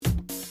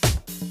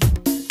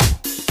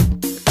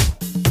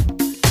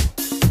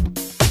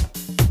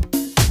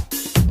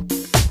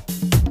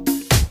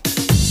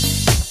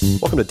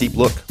Welcome to Deep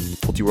Look,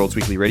 Ultiworld's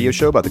weekly radio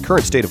show about the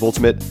current state of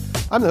Ultimate.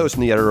 I'm the host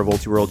and the editor of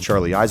Ultiworld,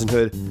 Charlie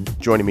Eisenhood.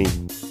 Joining me,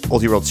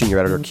 Ultiworld senior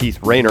editor Keith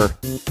Rayner.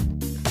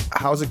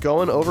 How's it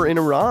going over in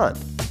Iran?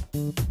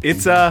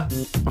 It's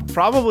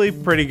probably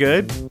pretty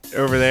good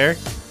over there.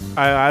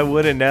 I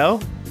wouldn't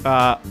know.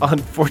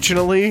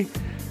 Unfortunately,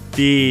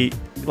 the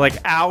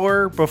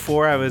hour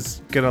before I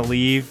was gonna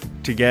leave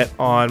to get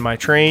on my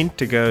train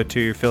to go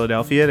to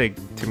Philadelphia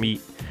to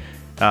meet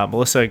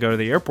Melissa and go to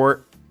the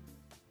airport,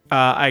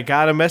 I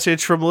got a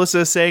message from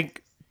Melissa saying,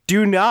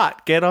 "Do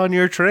not get on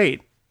your train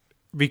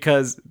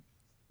because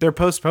they're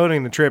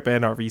postponing the trip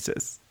and our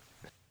visas."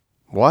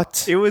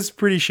 What? It was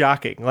pretty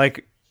shocking.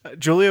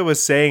 Julia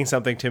was saying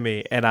something to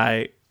me, and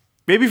I,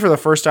 maybe for the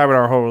first time in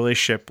our whole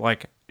relationship,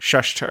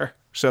 shushed her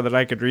so that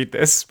I could read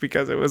this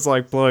because it was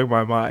blowing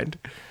my mind.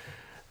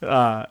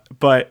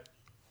 But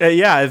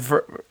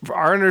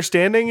our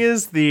understanding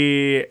is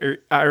the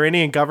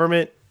Iranian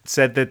government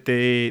said that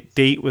the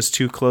date was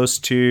too close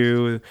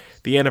to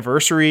the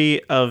anniversary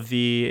of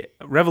the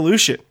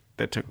revolution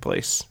that took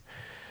place.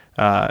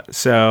 I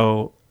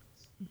don't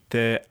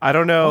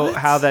know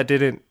how that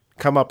didn't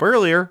come up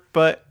earlier,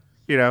 but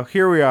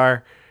here we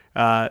are.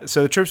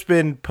 So the trip's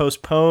been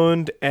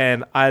postponed,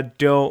 and I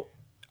don't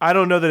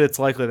know that it's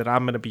likely that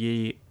I'm going to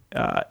be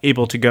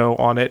able to go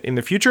on it in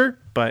the future,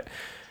 but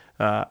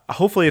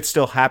hopefully it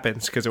still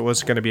happens because it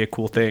was going to be a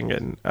cool thing.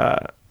 And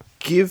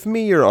give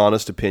me your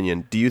honest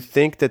opinion. Do you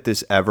think that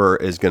this ever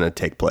is going to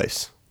take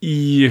place?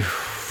 Yeah.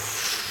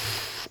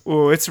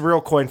 Oh, it's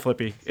real coin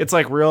flippy. It's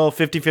real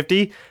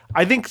 50-50.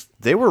 I think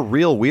they were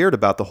real weird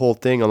about the whole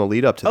thing on the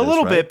lead up to this, a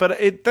little right? bit,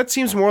 but that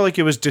seems more like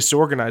it was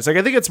disorganized. I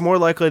think it's more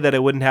likely that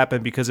it wouldn't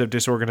happen because of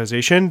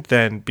disorganization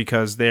than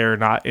because they're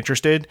not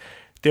interested.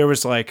 There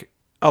was a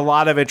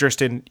lot of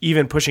interest in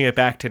even pushing it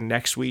back to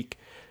next week.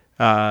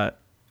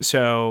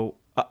 So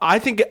I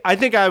think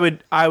I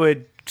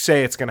would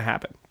say it's going to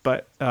happen,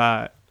 but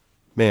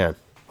man,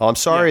 well, I'm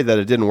sorry that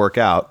it didn't work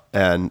out,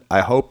 and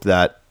I hope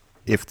that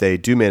if they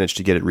do manage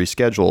to get it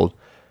rescheduled,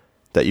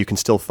 that you can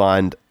still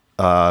find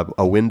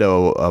a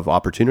window of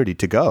opportunity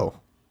to go.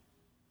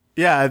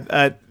 Yeah,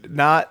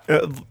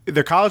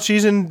 the college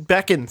season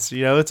beckons.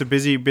 It's a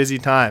busy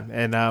time,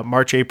 and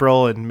March,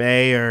 April, and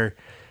May are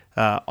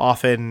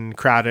often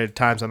crowded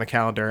times on the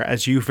calendar,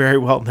 as you very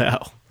well know.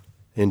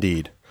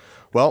 Indeed.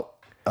 Well,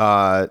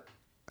 I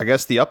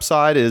guess the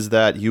upside is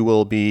that you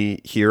will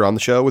be here on the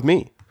show with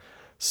me.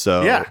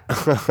 So yeah,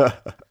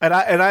 and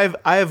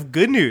I have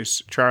good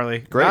news,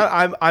 Charlie. Great.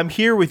 I'm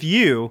here with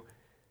you.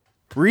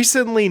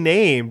 Recently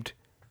named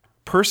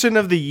Person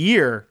of the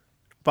Year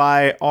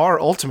by our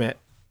Ultimate.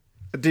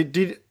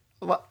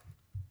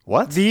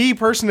 What? The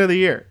Person of the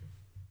Year.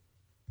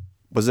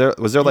 Was there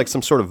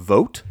some sort of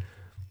vote?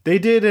 They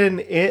did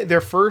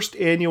their first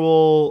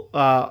annual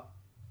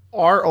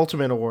our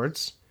Ultimate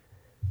Awards,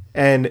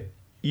 and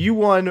you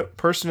won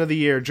Person of the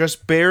Year,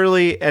 just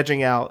barely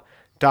edging out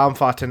Dom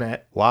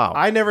Fontanet. Wow.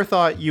 I never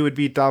thought you would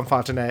beat Dom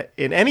Fontanet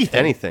in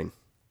anything.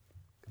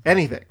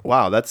 Anything.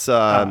 Wow, that's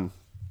I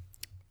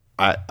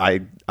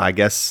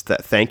guess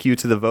that thank you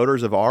to the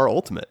voters of our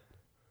Ultimate.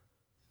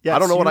 Yes, I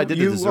don't know what I did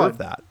to deserve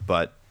that,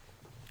 but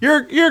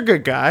you're a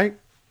good guy.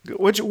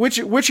 Which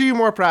are you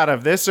more proud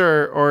of, this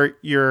or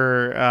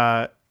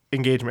your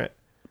engagement?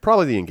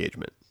 Probably the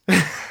engagement.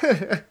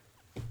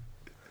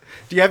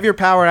 Do you have your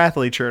Power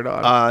Athlete shirt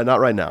on?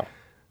 Not right now.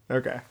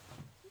 Okay.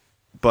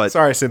 But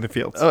sorry, it's in the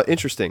fields. Oh,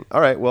 interesting. All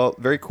right. Well,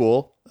 very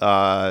cool.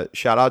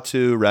 Shout out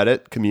to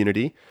Reddit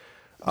community.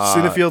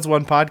 Cinefields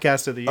won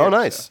podcast of the year. Oh,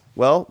 nice. So.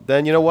 Well,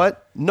 then you know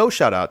what? No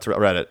shout out to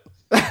Reddit.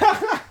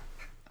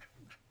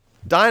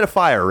 Die in a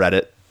fire,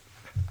 Reddit.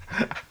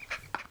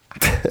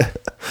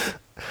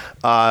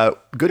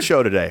 Good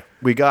show today.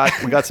 We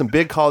got some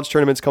big college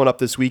tournaments coming up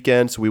this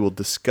weekend, so we will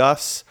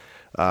discuss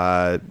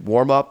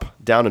warm up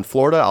down in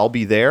Florida. I'll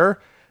be there.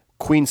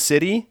 Queen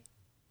City,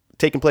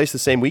 taking place the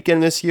same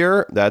weekend this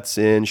year. That's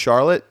in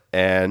Charlotte,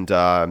 and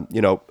a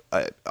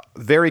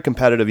very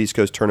competitive East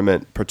Coast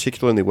tournament,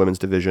 particularly in the women's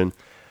division.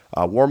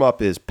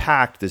 Warm-up is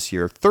packed this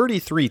year,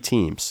 33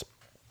 teams.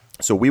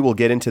 So we will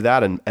get into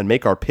that and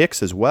make our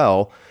picks as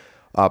well.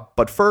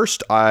 But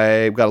first,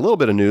 I've got a little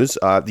bit of news.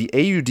 The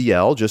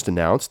AUDL just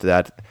announced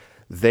that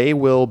they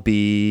will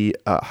be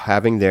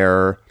having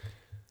their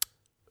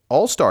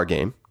All-Star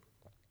game,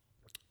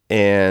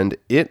 and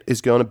it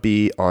is going to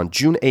be on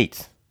June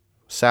 8th.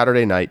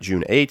 Saturday night,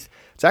 June 8th.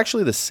 It's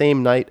actually the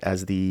same night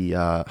as the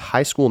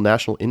high school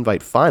national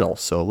invite final,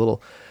 so a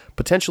little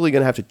potentially going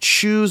to have to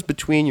choose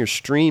between your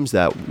streams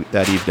that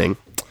evening.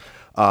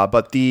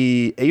 But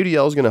the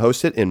AUDL is going to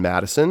host it in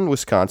Madison,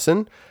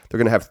 Wisconsin. They're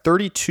going to have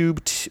 32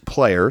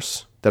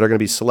 players that are going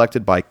to be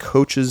selected by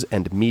coaches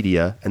and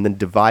media and then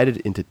divided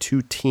into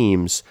two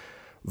teams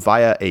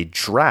via a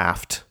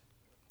draft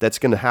that's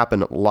going to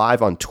happen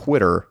live on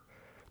Twitter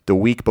the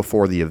week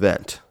before the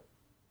event.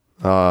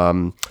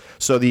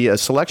 So the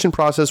selection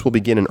process will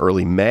begin in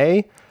early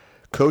May.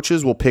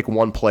 Coaches will pick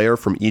one player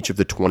from each of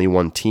the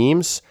 21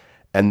 teams,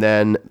 and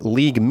then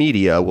league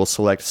media will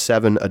select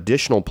 7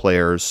 additional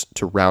players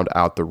to round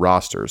out the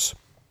rosters.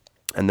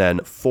 And then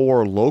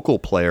 4 local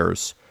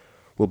players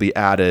will be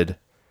added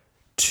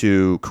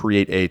to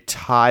create a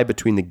tie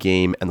between the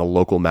game and the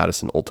local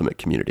Madison Ultimate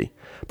community.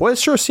 Boy, it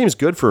sure seems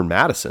good for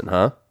Madison,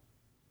 huh?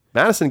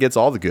 Madison gets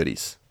all the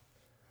goodies.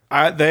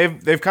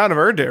 They've kind of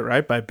earned it,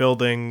 right, by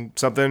building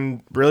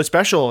something really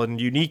special and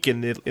unique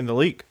in the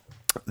league.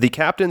 The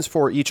captains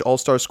for each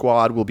All-Star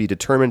squad will be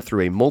determined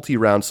through a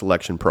multi-round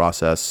selection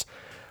process.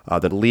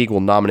 The league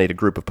will nominate a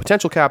group of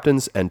potential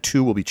captains, and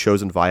 2 will be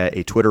chosen via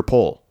a Twitter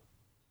poll.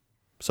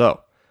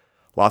 So,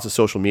 lots of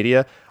social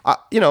media.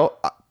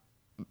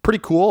 Pretty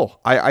cool.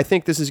 I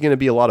think this is going to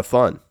be a lot of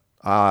fun.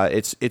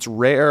 It's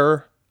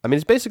rare. I mean,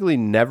 it's basically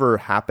never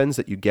happens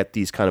that you get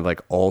these kind of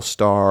like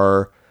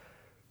all-star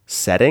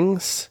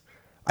settings.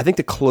 I think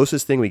the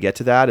closest thing we get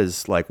to that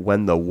is like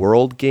when the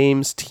World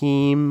Games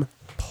team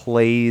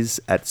plays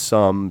at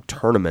some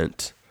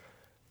tournament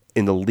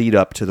in the lead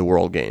up to the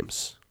World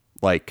Games,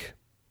 like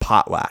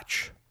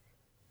Potlatch.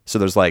 So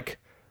there's like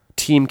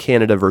Team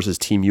Canada versus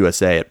Team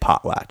USA at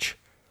Potlatch.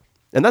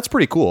 And that's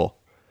pretty cool.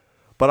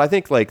 But I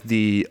think like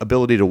the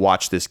ability to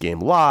watch this game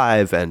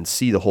live and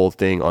see the whole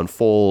thing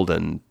unfold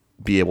and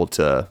be able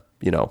to,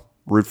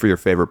 root for your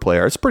favorite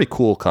player, it's a pretty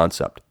cool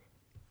concept.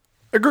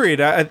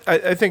 Agreed. I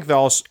think the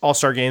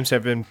All-Star Games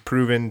have been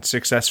proven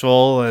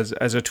successful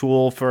as a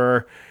tool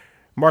for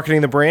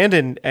marketing the brand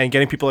and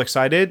getting people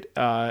excited.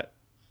 I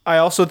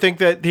also think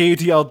that the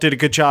AUDL did a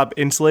good job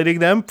insulating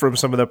them from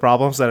some of the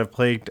problems that have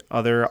plagued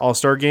other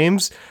All-Star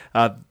Games.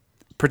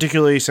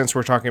 Particularly since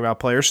we're talking about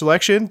player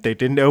selection. They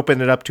didn't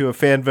open it up to a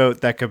fan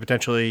vote that could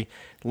potentially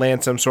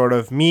land some sort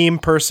of meme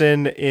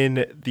person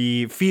in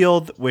the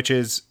field, which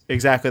is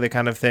exactly the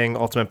kind of thing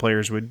Ultimate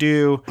players would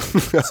do.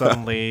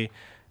 Suddenly,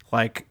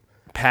 like,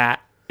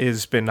 Pat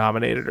has been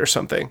nominated or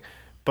something.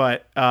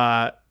 But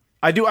I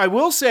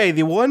will say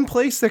the one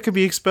place that could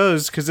be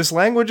exposed, because this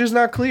language is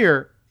not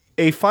clear,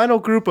 a final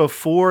group of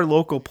 4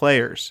 local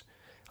players.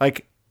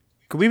 Like,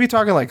 could we be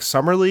talking like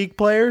Summer League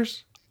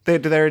players? Do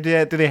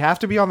they have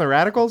to be on the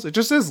Radicals? It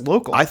just says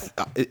local.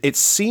 It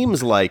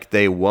seems like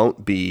they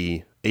won't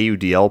be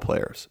AUDL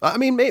players. I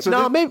mean,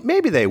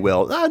 maybe they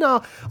will.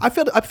 No, I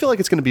feel like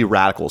it's going to be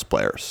Radicals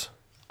players.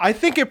 I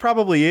think it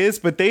probably is,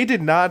 but they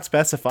did not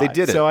specify. They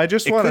didn't. So I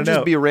just want to know. It could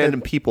just be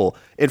random people.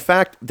 In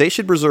fact, they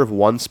should reserve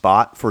one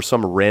spot for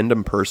some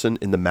random person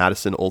in the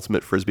Madison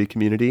Ultimate Frisbee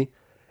community,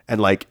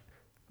 and like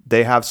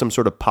they have some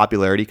sort of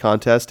popularity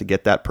contest to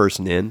get that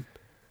person in.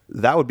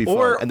 That would be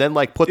fun. And then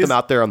like put them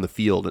out there on the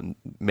field and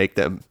make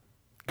them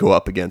go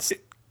up against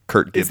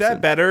Kurt Gibson. Is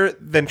that better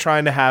than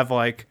trying to have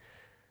like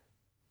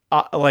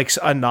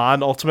a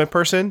non-Ultimate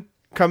person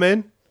come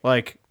in?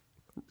 Like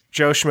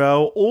Joe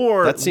Schmo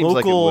or that seems local,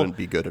 like it wouldn't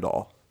be good at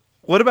all.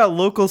 What about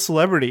local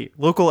celebrity,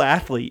 local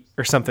athlete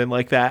or something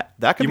like that?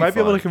 That could you might be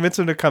able to convince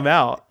them to come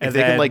out. If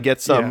they can like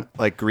get some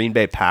like Green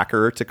Bay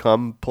Packer to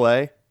come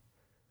play.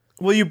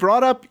 Well, you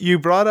brought up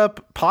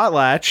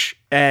Potlatch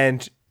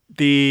and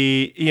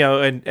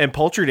and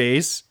Poultry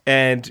Days,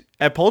 and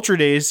at Poultry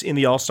Days in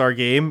the All-Star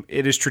Game,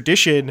 it is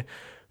tradition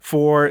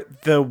for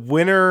the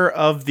winner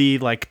of the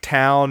like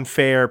town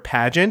fair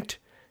pageant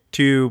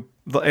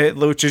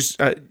which is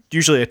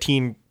usually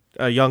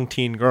a young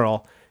teen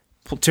girl,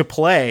 to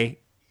play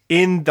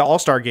in the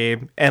All-Star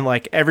Game, and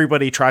like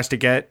everybody tries to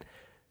get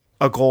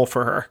a goal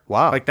for her.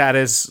 Wow. Like that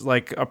is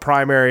like a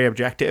primary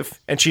objective.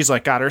 And she's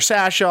like got her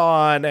sash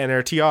on and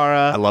her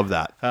tiara. I love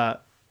that.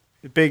 That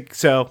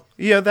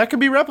could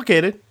be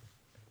replicated.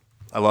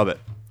 I love it.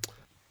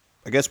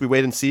 I guess we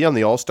wait and see on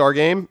the All-Star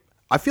Game.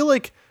 I feel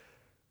like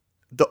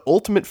the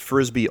Ultimate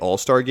Frisbee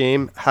All-Star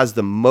Game has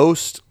the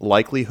most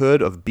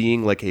likelihood of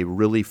being like a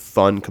really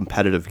fun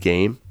competitive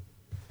game.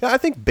 Yeah, I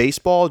think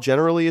baseball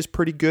generally is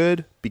pretty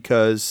good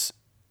because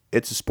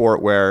it's a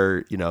sport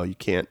where, you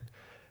can't,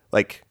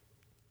 like,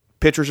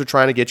 pitchers are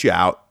trying to get you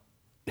out,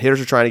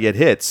 hitters are trying to get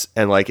hits,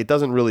 and like you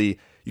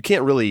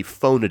can't really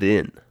phone it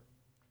in.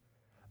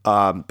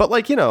 But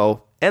like,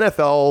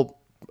 NFL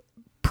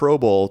Pro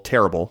Bowl,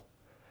 terrible.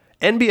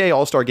 NBA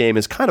All-Star Game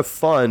is kind of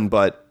fun,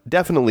 but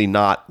definitely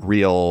not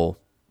real,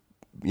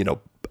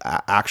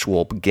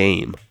 actual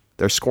game.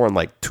 They're scoring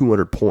like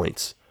 200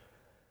 points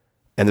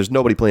and there's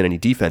nobody playing any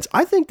defense.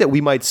 I think that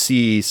we might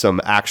see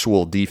some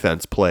actual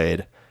defense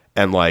played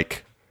and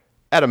like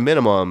at a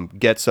minimum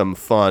get some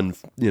fun,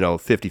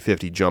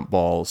 50-50 jump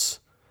balls.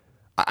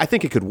 I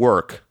think it could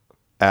work.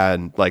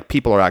 And like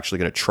people are actually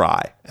going to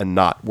try and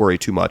not worry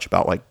too much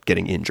about like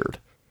getting injured.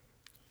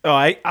 Oh,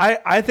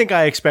 I think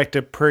I expect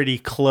a pretty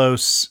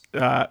close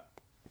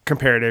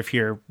comparative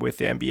here with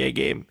the NBA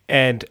game.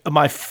 And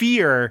my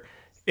fear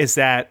is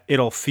that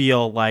it'll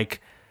feel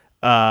like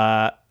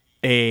a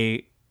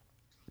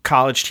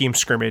college team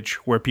scrimmage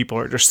where people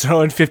are just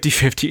throwing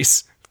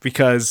 50-50s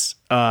because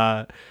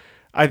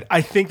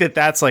I think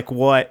that's like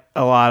what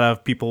a lot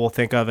of people will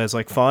think of as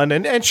like fun.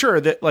 And sure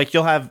that like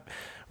you'll have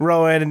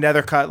Rowan and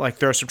Nethercutt like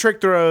throw some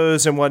trick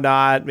throws and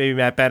whatnot, maybe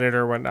Matt Bennett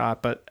or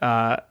whatnot. But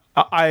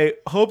I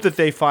hope that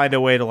they find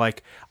a way to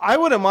like, I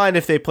wouldn't mind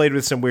if they played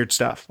with some weird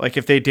stuff. Like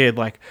if they did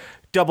like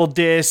double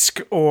disc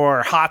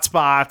or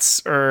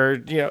hotspots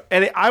or,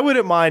 and I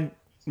wouldn't mind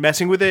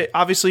messing with it.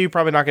 Obviously, you're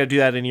probably not going to do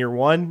that in year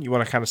one. You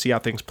want to kind of see how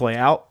things play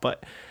out,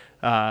 but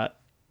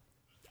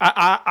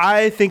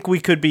I think we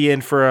could be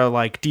in for a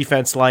like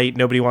defense light.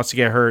 Nobody wants to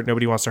get hurt.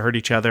 Nobody wants to hurt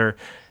each other.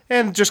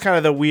 And just kind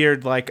of the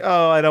weird, like,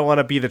 oh, I don't want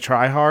to be the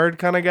try-hard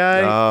kind of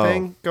guy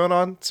thing going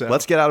on. So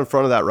let's get out in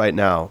front of that right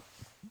now.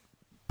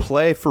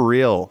 Play for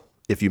real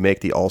if you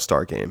make the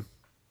All-Star game.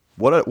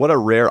 What a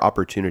rare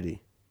opportunity.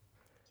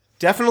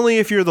 Definitely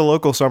if you're the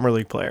local Summer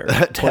League player,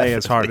 play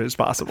as hard as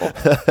possible.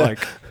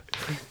 Like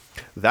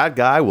that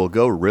guy will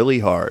go really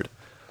hard.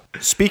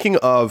 Speaking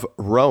of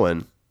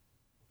Rowan,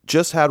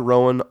 just had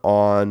Rowan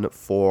on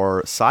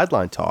for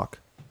Sideline Talk,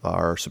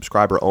 our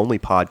subscriber-only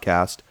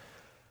podcast.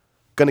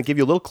 Going to give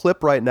you a little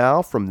clip right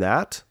now from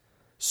that.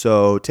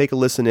 So take a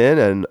listen in,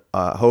 and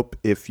hope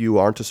if you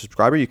aren't a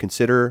subscriber, you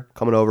consider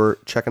coming over,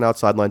 checking out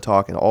Sideline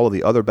Talk and all of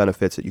the other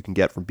benefits that you can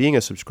get from being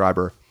a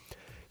subscriber.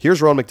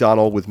 Here's Rowan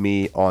McDonald with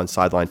me on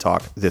Sideline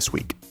Talk this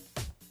week.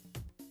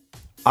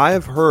 I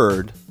have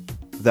heard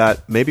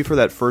that maybe for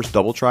that first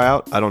double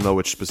tryout, I don't know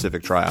which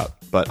specific tryout,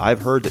 but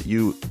I've heard that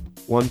you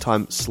one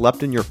time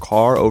slept in your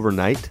car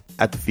overnight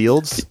at the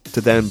fields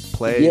to then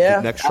play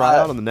the next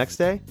tryout on the next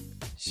day?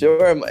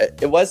 Sure.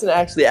 It wasn't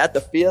actually at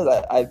the field.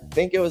 I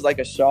think it was like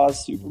a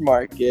Shaw's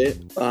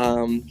supermarket.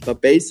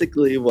 But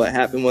basically what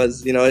happened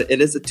was,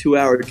 it is a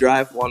 2-hour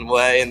drive one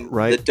way, and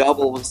the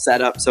double was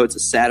set up so it's a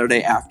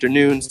Saturday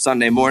afternoon,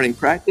 Sunday morning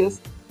practice.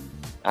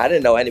 I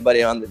didn't know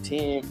anybody on the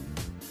team.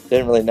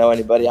 Didn't really know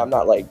anybody. I'm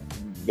not like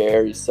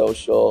very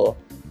social.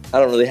 I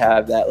don't really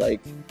have that like,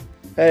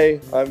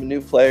 hey, I'm a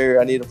new player.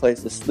 I need a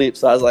place to sleep.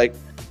 So I was like,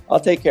 I'll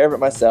take care of it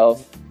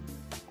myself.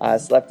 I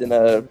slept in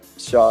a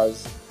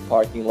Shaw's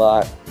parking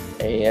lot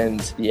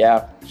and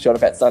showed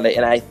up at Sunday.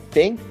 And I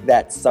think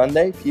that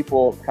Sunday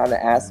people kind of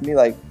asked me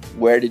like,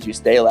 where did you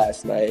stay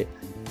last night?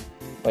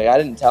 Like, I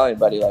didn't tell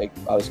anybody like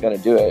I was going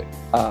to do it.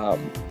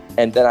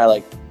 And then I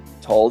like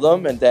told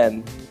them. And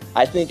then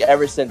I think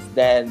ever since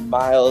then,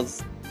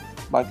 Miles,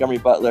 Montgomery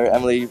Butler,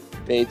 Emily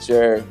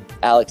Bacher,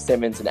 Alex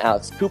Simmons, and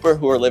Alex Cooper,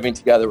 who are living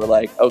together, were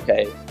like,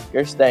 okay,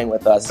 you're staying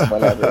with us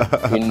whenever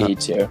you need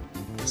to.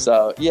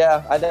 So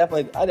yeah, I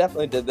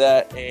definitely did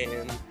that,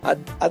 and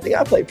I think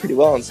I played pretty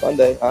well on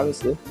Sunday,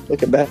 honestly,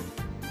 looking back.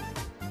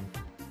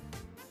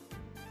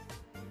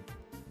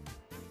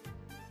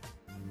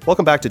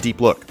 Welcome back to Deep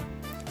Look.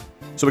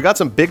 So we got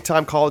some big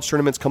time college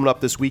tournaments coming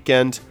up this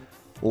weekend.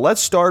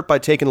 Let's start by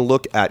taking a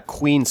look at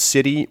Queen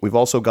City. We've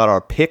also got our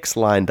picks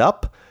lined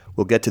up.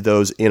 We'll get to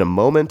those in a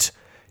moment.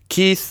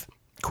 Keith,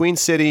 Queen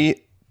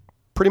City,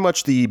 pretty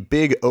much the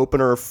big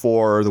opener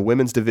for the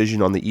women's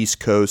division on the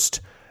East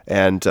Coast,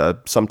 and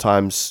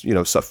sometimes,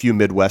 a few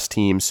Midwest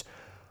teams.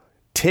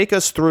 Take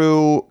us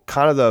through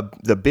kind of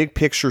the big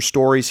picture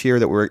stories here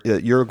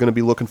that you're going to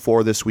be looking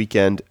for this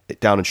weekend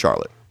down in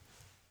Charlotte.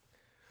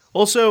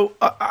 Also,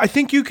 I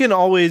think you can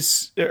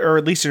always, or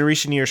at least in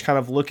recent years, kind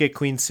of look at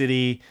Queen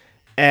City,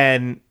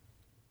 and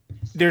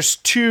there's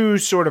two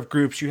sort of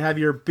groups. You have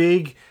your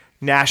big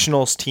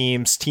nationals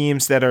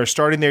teams that are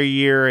starting their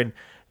year and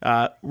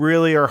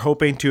really are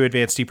hoping to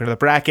advance deep into the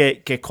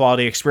bracket, get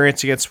quality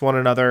experience against one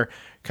another,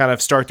 kind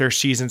of start their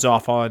seasons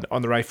off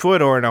on the right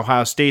foot, or in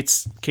Ohio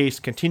State's case,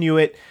 continue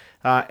it.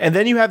 And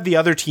then you have the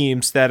other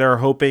teams that are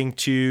hoping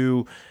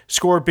to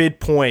score bid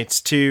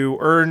points, to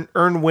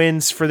earn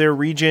wins for their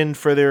region,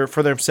 for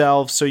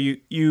themselves. So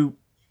you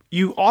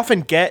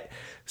often get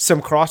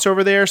some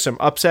crossover there, some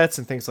upsets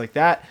and things like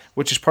that,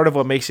 which is part of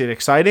what makes it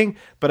exciting.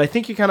 But I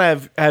think you kind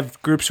of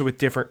have groups with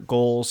different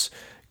goals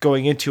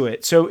going into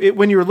it. So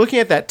when you're looking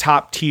at that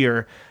top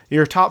tier,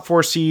 your top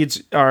 4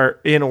 seeds are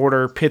in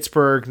order: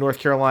 Pittsburgh, North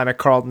Carolina,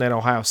 Carleton, and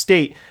Ohio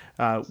State,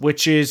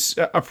 which is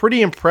a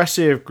pretty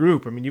impressive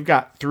group. I mean, you've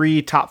got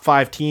 3 top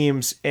 5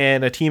 teams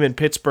and a team in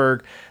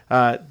Pittsburgh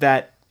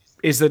that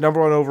is the number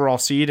 1 overall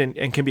seed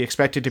and can be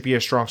expected to be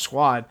a strong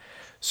squad.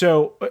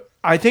 So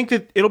I think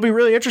that it'll be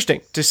really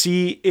interesting to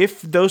see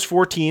if those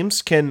 4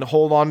 teams can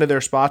hold on to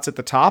their spots at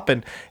the top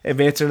and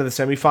advance into the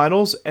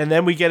semifinals. And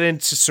then we get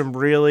into some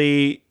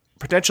really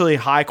potentially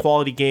high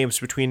quality games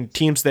between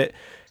teams that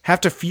have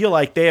to feel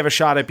like they have a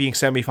shot at being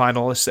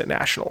semifinalists at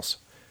nationals.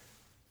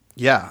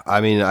 Yeah, I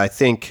mean, I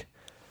think,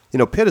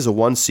 Pitt is a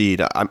 1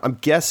 seed. I'm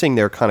guessing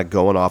they're kind of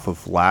going off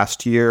of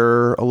last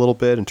year a little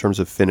bit in terms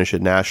of finish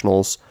at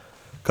nationals,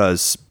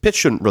 because Pitt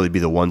shouldn't really be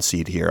the 1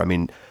 seed here. I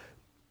mean,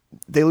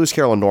 they lose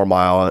Carolyn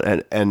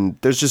Normile, and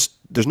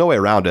there's no way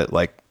around it.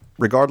 Like,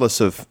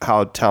 regardless of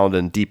how talented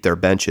and deep their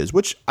bench is,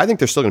 which I think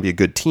they're still going to be a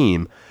good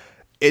team,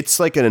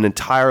 it's like an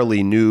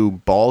entirely new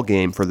ball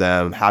game for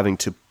them having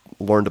to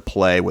learn to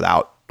play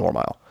without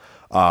Normile.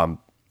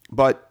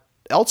 But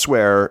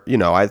elsewhere,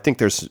 I think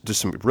there's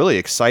some really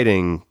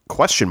exciting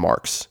question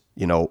marks.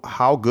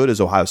 How good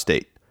is Ohio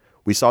State?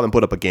 We saw them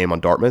put up a game on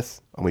Dartmouth,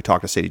 and we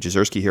talked to Sadie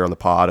Jezierski here on the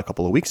pod a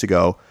couple of weeks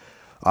ago.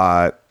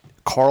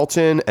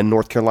 Carleton and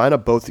North Carolina,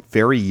 both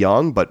very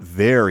young, but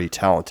very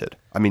talented.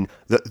 I mean,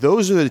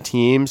 those are the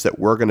teams that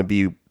we're going to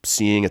be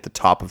seeing at the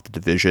top of the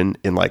division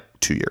in like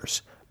 2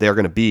 years. They are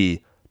going to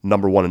be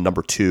number 1 and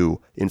number 2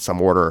 in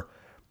some order,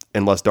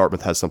 unless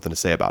Dartmouth has something to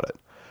say about it.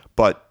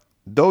 But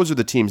those are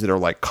the teams that are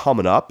like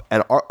coming up.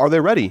 And are they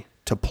ready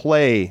to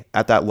play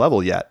at that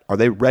level yet? Are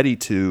they ready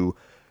to,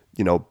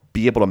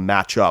 be able to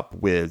match up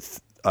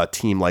with a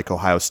team like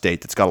Ohio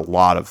State that's got a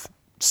lot of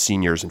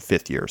seniors and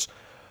fifth years?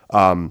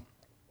 And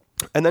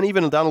then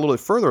even down a little bit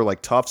further,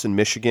 like Tufts and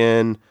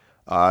Michigan,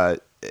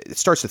 it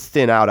starts to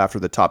thin out after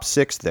the top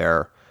 6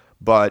 there.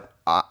 But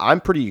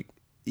I'm pretty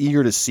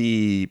eager to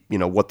see,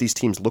 what these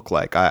teams look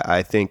like.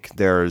 I think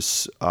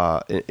there's,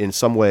 in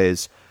some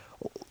ways,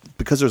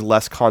 because there's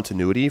less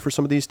continuity for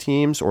some of these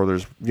teams, or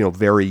there's,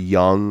 very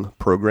young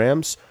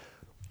programs,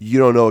 you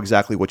don't know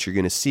exactly what you're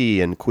going to see,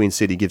 and Queen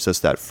City gives us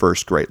that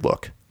first great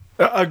look.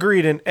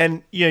 Agreed.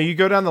 And you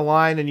go down the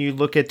line and you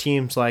look at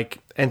teams like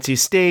NC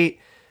State,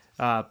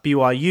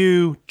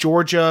 BYU,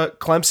 Georgia,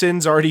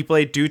 Clemson's already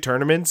played 2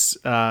 tournaments,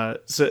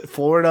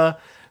 Florida.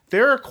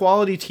 There are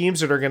quality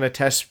teams that are going to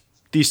test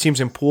these teams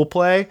in pool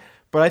play,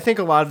 but I think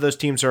a lot of those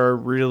teams are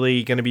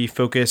really going to be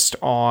focused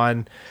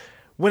on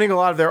winning a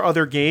lot of their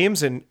other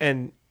games.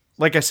 And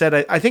like I said,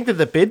 I think that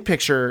the bid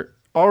picture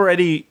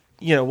already,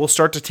 will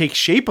start to take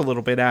shape a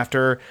little bit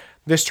after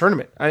this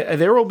tournament.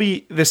 There will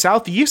be, the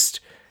Southeast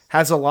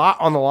has a lot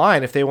on the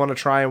line if they want to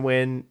try and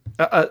win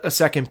a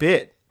second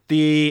bid.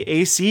 The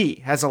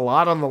AC has a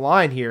lot on the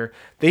line here.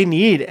 They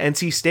need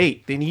NC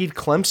State. They need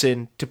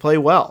Clemson to play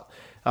well.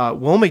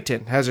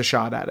 Wilmington has a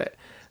shot at it.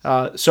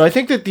 So I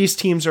think that these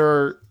teams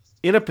are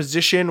in a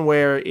position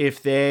where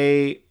if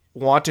they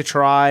want to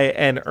try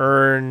and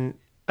earn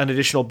an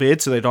additional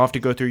bid so they don't have to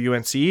go through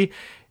UNC,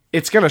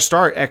 it's going to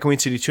start at Queen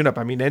City Tune-Up.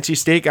 I mean, NC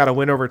State got a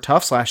win over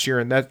Tufts last year,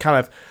 and that kind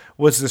of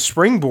was the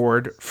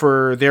springboard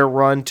for their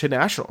run to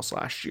nationals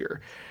last year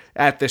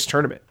at this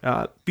tournament.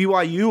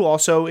 BYU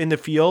also in the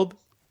field.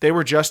 They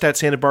were just at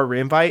Santa Barbara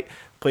Invite,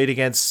 played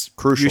against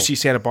UC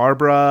Santa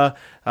Barbara,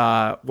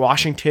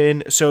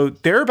 Washington. So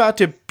they're about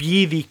to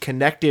be the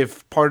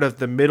connective part of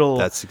the middle.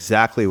 That's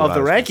exactly what of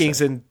the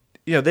rankings, and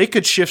they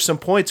could shift some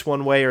points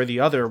one way or the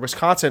other.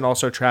 Wisconsin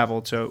also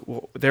traveled,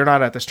 so they're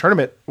not at this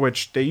tournament,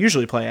 which they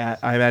usually play at.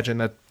 I imagine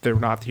that they're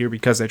not here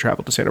because they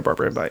traveled to Santa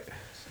Barbara Invite.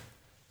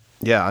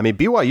 Yeah, I mean,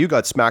 BYU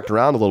got smacked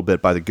around a little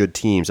bit by the good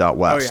teams out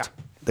west. Oh,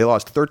 yeah. They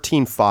lost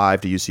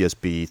 13-5 to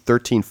UCSB,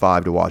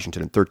 13-5 to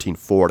Washington, and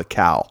 13-4 to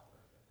Cal.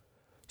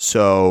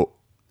 So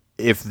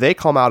if they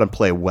come out and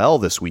play well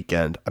this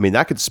weekend, I mean,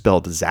 that could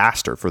spell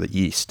disaster for the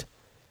East,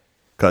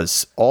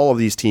 because all of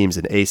these teams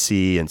in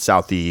AC and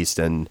Southeast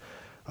and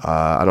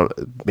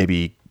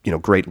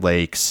Great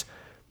Lakes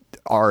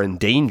are in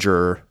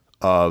danger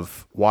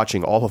of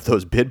watching all of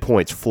those bid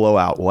points flow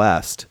out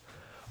west.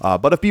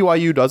 But if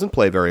BYU doesn't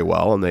play very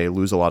well and they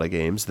lose a lot of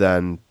games,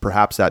 then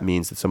perhaps that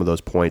means that some of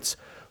those points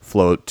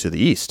float to the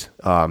East.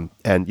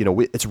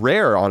 It's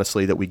rare,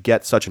 honestly, that we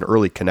get such an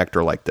early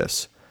connector like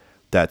this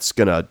that's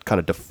going to kind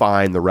of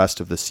define the rest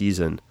of the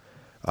season,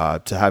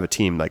 to have a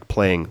team like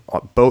playing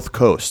on both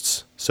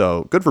coasts.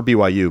 So good for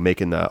BYU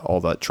making all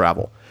that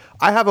travel.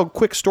 I have a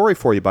quick story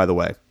for you, by the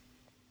way.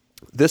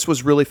 This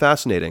was really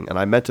fascinating, and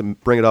I meant to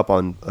bring it up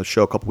on a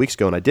show a couple weeks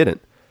ago, and I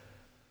didn't.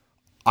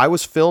 I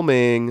was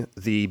filming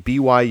the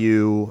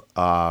BYU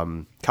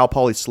Cal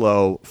Poly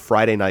SLO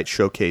Friday night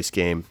showcase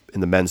game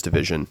in the men's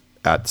division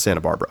at Santa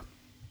Barbara.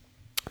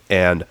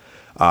 And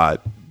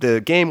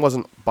the game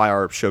wasn't by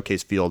our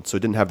showcase field, so it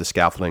didn't have the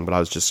scaffolding, but I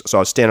was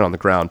standing on the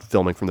ground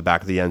filming from the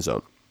back of the end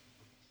zone.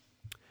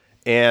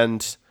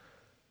 And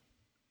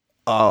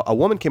a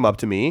woman came up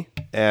to me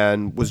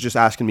and was just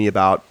asking me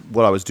about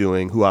what I was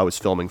doing, who I was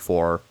filming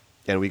for,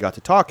 and we got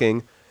to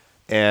talking.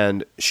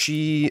 And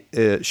she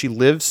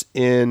lives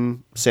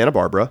in Santa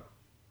Barbara.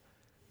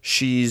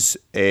 She's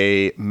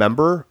a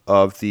member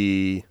of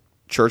the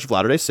Church of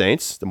Latter-day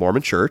Saints, the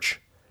Mormon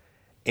Church,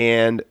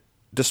 and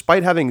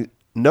despite having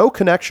no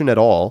connection at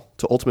all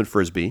to Ultimate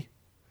Frisbee,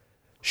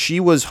 she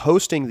was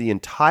hosting the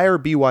entire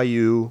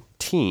BYU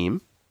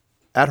team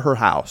at her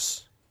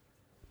house,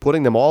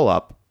 putting them all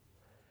up.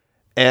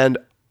 And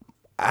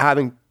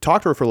having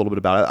talked to her for a little bit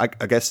about it,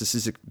 I guess this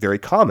is very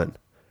common.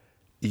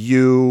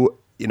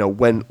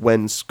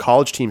 When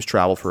college teams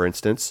travel, for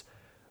instance,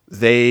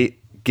 they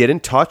get in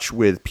touch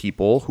with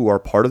people who are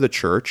part of the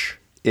church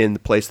in the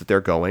place that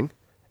they're going.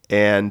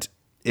 And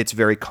it's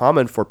very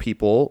common for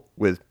people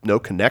with no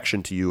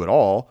connection to you at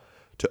all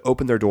to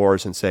open their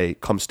doors and say,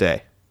 come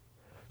stay.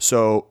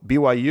 So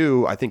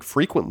BYU, I think,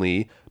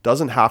 frequently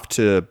doesn't have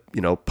to,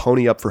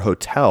 pony up for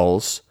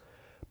hotels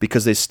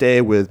because they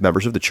stay with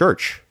members of the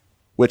church,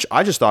 which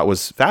I just thought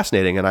was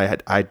fascinating, and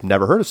I'd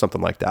never heard of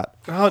something like that.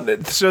 Oh,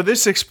 so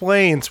this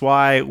explains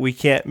why we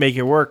can't make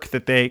it work,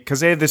 because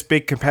they have this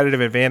big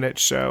competitive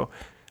advantage. So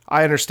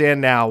I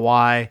understand now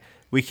why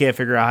we can't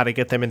figure out how to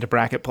get them into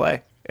bracket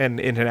play and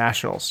into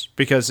nationals,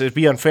 because it'd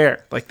be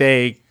unfair. Like,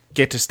 they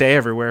get to stay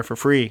everywhere for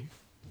free.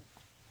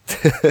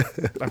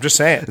 I'm just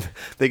saying.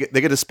 They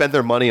get to spend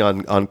their money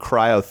on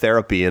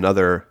cryotherapy and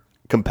other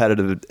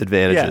competitive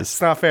advantages. Yeah,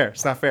 it's not fair.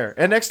 It's not fair.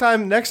 And next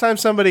time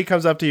somebody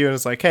comes up to you and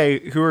is like,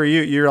 hey, who are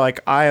you? You're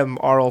like, I am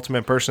our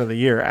ultimate person of the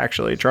year,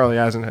 actually, Charlie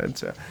Eisenhood.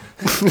 So.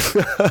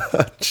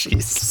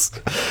 Jeez.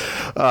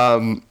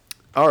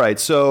 All right.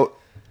 So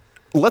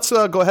let's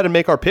go ahead and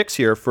make our picks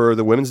here for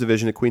the women's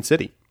division at Queen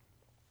City.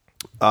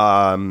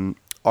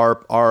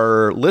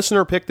 Our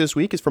listener pick this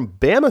week is from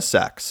Bama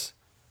Sex.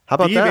 How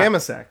about that?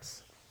 Bama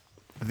Sex.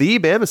 The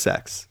Bama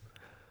Sex.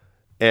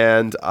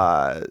 And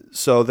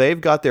so they've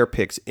got their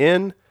picks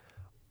in.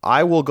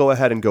 I will go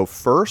ahead and go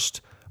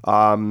first.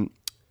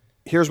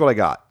 Here's what I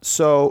got.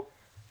 So,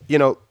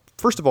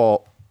 first of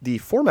all, the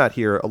format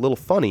here, a little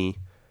funny.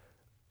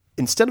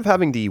 Instead of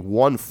having the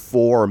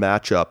 1-4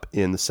 matchup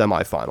in the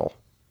semifinal,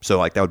 so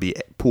like that would be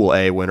Pool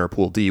A winner,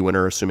 Pool D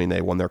winner, assuming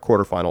they won their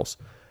quarterfinals,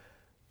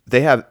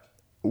 they have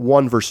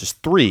 1 versus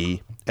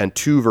 3 and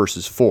 2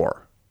 versus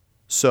 4.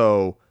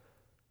 So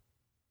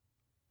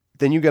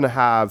then you're going to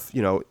have,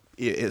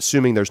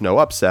 assuming there's no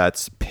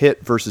upsets,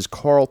 Pitt versus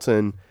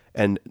Carleton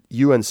and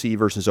UNC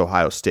versus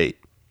Ohio State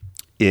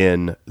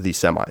in the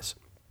semis.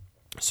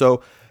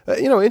 So,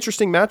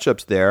 interesting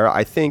matchups there.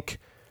 I think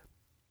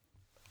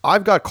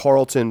I've got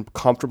Carleton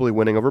comfortably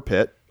winning over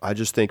Pitt. I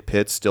just think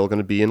Pitt's still going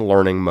to be in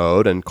learning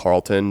mode and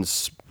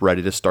Carleton's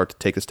ready to start to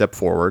take a step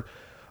forward.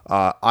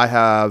 I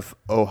have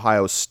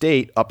Ohio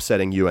State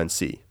upsetting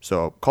UNC.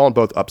 So calling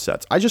both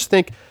upsets. I just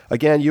think,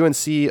 again,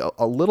 UNC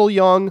a little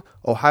young.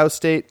 Ohio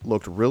State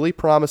looked really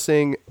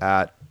promising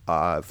at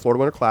Florida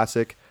Winter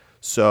Classic.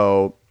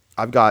 So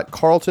I've got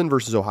Carleton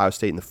versus Ohio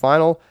State in the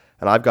final,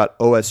 and I've got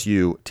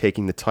OSU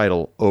taking the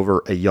title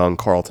over a young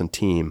Carleton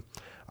team.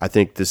 I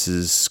think this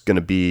is going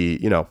to be,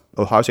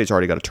 Ohio State's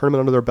already got a tournament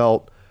under their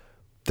belt.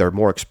 They're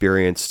more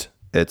experienced.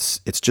 It's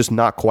just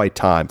not quite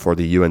time for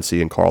the UNC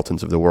and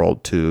Carletons of the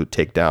world to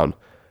take down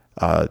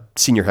a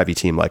senior heavy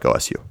team like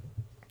OSU.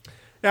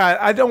 Yeah,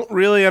 I don't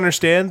really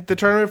understand the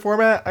tournament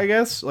format, I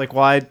guess. Like,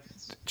 why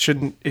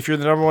shouldn't, if you're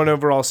the number 1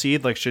 overall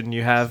seed, like, shouldn't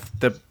you have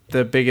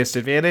the biggest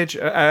advantage?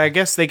 I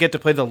guess they get to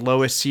play the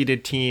lowest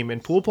seeded team in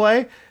pool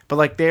play, but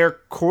like their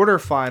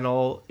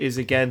quarterfinal is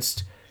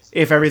against,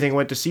 if everything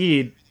went to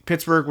seed,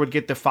 Pittsburgh would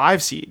get the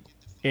 5 seed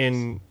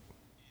in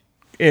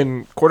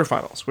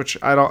quarterfinals, which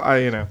I don't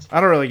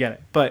really get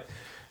it. But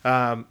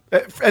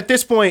at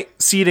this point,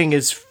 seeding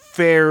is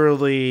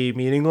fairly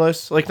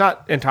meaningless. Like,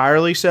 not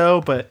entirely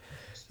so, but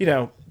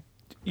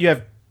you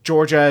have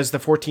Georgia as the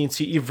 14th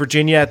seed,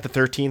 Virginia at the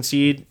 13th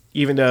seed,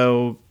 even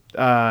though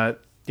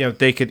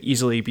they could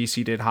easily be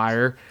seeded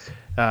higher.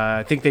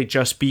 I think they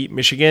just beat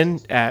Michigan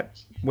at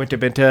Winter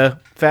Benta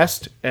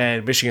Fest,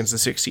 and Michigan's the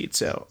 6th seed.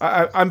 So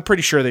I'm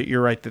pretty sure that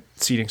you're right that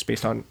seeding's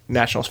based on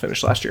Nationals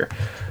finish last year.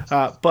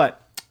 But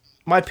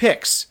my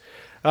picks,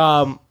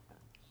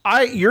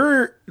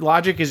 your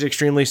logic is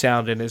extremely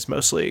sound and is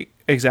mostly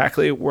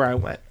exactly where I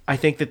went. I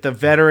think that the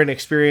veteran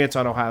experience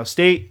on Ohio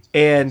State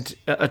and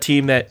a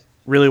team that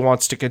really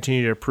wants to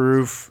continue to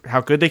prove how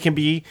good they can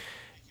be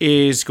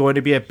is going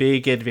to be a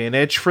big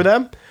advantage for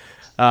them.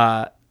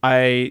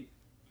 I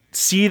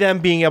see them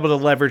being able to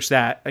leverage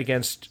that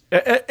against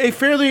a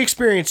fairly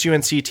experienced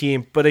UNC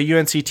team, but a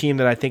UNC team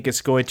that I think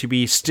is going to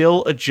be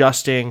still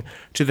adjusting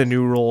to the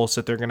new roles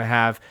that they're going to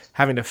have,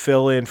 having to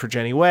fill in for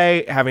Jenny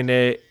Way, having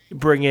to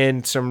bring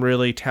in some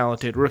really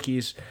talented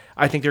rookies.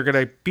 I think they're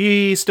going to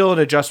be still in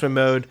adjustment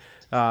mode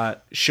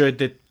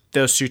should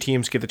those two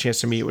teams get the chance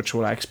to meet, which is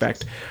what I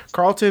expect.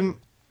 Carleton,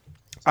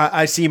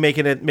 I see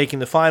making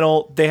the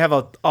final. They have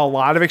a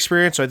lot of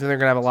experience, so I think they're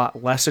going to have a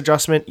lot less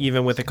adjustment,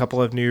 even with a couple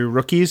of new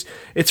rookies.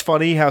 It's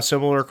funny how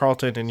similar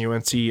Carleton and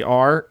UNC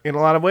are in a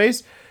lot of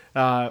ways.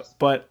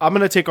 But I'm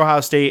going to take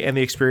Ohio State and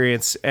the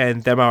experience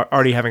and them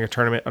already having a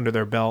tournament under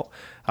their belt.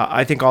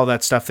 I think all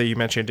that stuff that you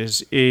mentioned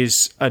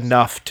is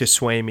enough to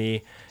sway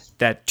me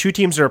that two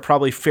teams that are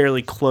probably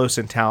fairly close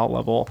in talent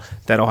level,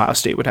 that Ohio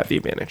State would have the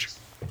advantage.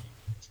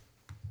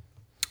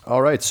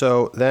 All right,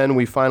 so then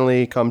we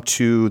finally come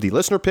to the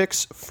listener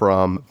picks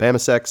from Bama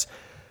Sex.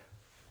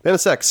 Bama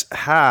Sex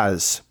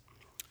has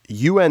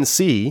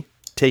UNC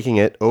taking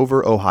it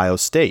over Ohio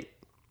State.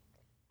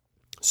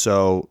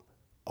 So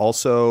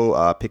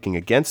also picking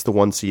against the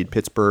 1 seed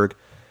Pittsburgh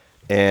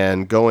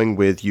and going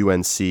with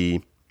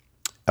UNC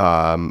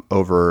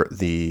over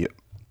the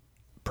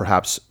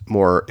perhaps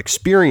more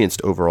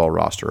experienced overall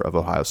roster of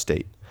Ohio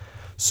State.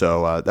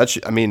 So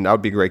that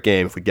would be a great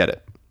game if we get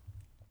it.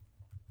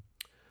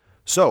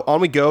 So on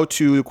we go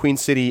to the Queen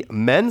City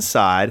men's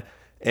side,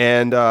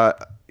 and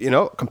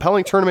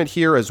compelling tournament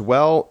here as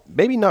well.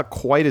 Maybe not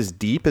quite as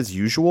deep as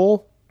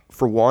usual.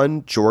 For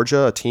one,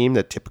 Georgia, a team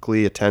that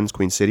typically attends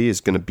Queen City,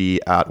 is going to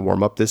be at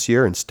warm-up this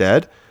year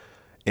instead.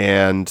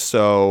 And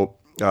so,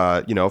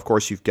 of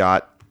course, you've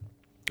got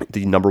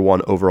the number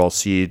 1 overall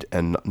seed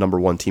and number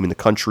 1 team in the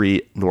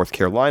country, North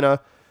Carolina,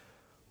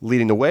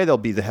 leading the way. They'll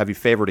be the heavy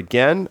favorite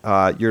again.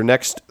 Your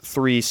next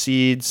 3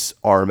 seeds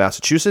are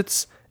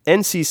Massachusetts,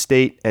 NC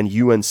State, and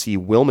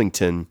UNC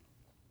Wilmington.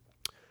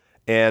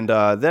 And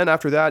then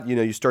after that, you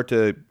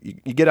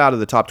get out of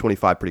the top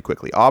 25 pretty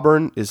quickly.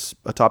 Auburn is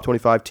a top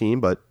 25 team,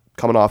 but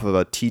coming off of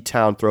a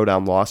T-Town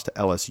throwdown loss to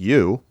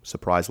LSU,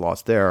 surprise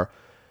loss there.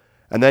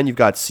 And then you've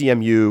got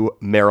CMU,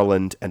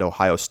 Maryland, and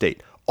Ohio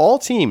State. All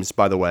teams,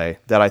 by the way,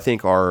 that I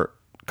think are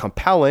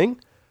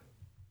compelling,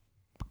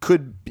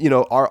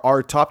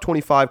 are top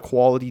 25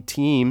 quality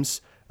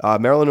teams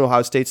Maryland and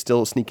Ohio State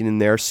still sneaking in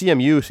there.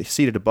 CMU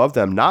seated above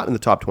them, not in the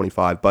top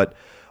 25, but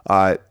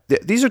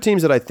these are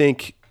teams that I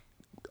think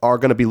are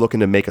going to be looking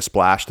to make a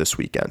splash this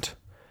weekend.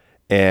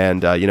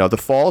 And, the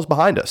fall is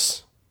behind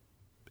us.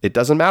 It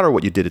doesn't matter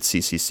what you did at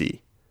CCC.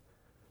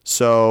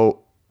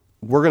 So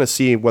we're going to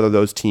see whether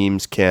those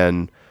teams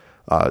can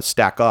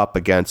stack up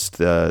against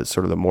the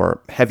sort of the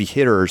more heavy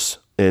hitters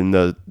in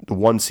the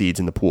one seeds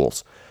in the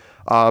pools.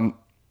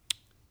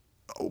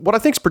 What I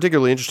think is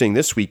particularly interesting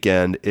this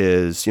weekend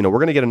is, we're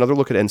going to get another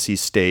look at NC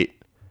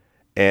State.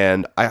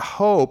 And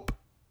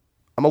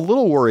I'm a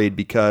little worried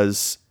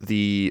because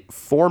the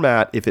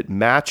format, if it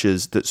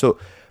matches, so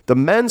the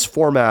men's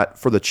format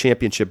for the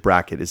championship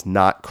bracket is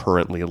not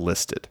currently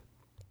listed.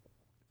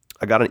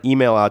 I got an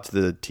email out to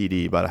the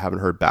TD, but I haven't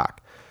heard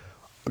back.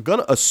 I'm going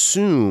to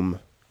assume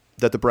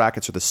that the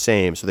brackets are the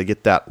same, so they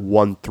get that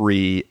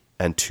 1-3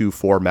 and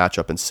 2-4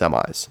 matchup in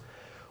semis,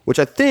 which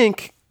I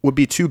think would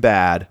be too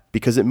bad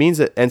because it means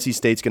that NC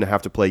State's going to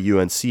have to play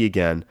UNC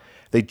again.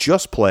 They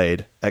just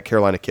played at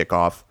Carolina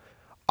Kickoff.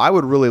 I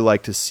would really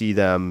like to see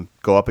them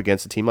go up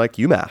against a team like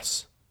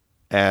UMass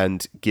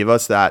and give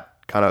us that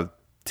kind of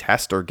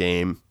tester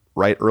game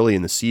right early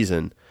in the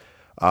season,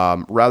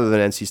 rather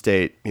than NC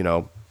State,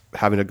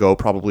 having to go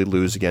probably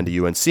lose again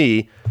to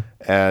UNC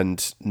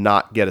and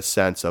not get a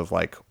sense of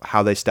like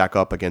how they stack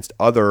up against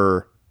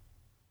other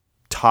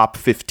top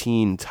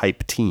 15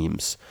 type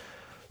teams.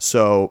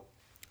 So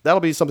that'll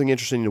be something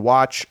interesting to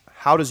watch.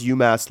 How does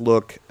UMass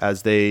look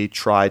as they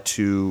try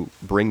to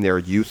bring their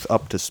youth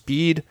up to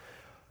speed?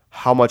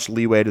 How much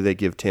leeway do they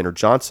give Tanner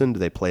Johnson? Do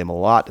they play him a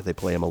lot? Do they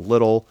play him a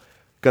little?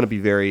 Going to be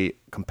very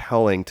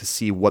compelling to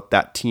see what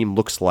that team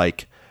looks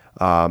like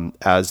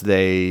as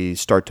they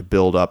start to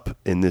build up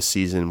in this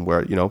season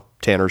where,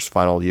 Tanner's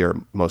final year,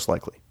 most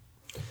likely.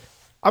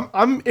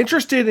 I'm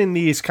interested in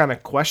these kind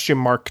of question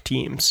mark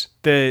teams,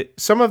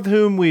 some of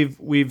whom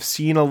we've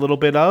seen a little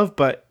bit of,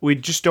 but we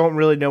just don't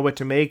really know what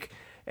to make.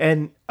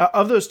 And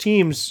of those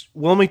teams,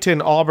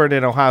 Wilmington, Auburn,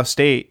 and Ohio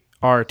State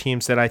are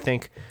teams that I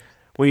think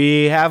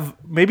we have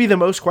maybe the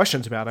most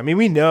questions about. I mean,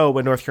 we know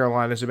what North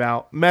Carolina is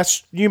about.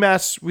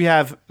 UMass, we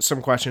have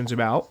some questions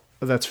about.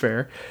 That's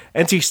fair.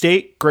 NC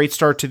State, great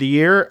start to the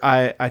year.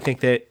 I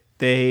think that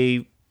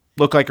they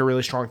look like a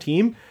really strong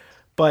team.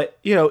 But,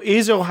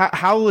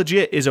 how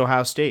legit is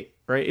Ohio State,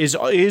 right?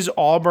 Is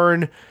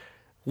Auburn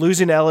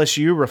losing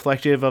LSU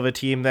reflective of a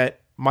team that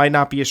might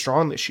not be as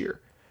strong this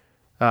year?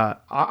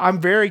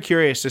 I'm very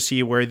curious to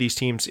see where these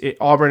teams,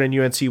 Auburn and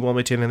UNC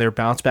Wilmington, and their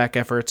bounce back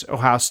efforts,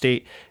 Ohio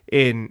State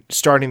in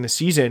starting the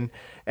season.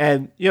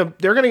 And, they're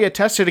going to get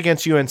tested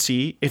against UNC.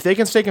 If they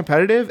can stay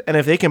competitive and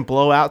if they can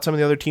blow out some of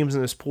the other teams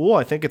in this pool,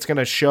 I think it's going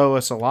to show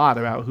us a lot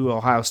about who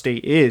Ohio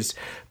State is.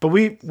 But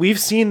we've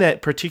seen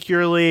that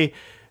particularly,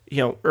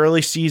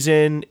 early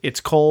season, it's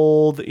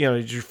cold,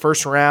 your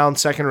first round,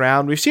 second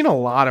round. We've seen a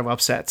lot of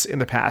upsets in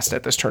the past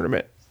at this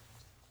tournament.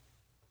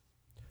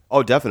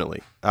 Oh,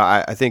 definitely.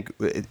 I think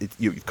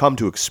you come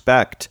to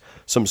expect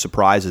some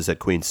surprises at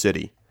Queen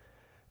City.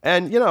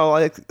 And,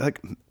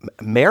 like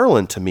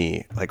Maryland to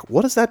me, like,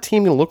 what is that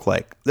team going to look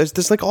like?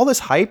 There's like all this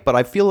hype, but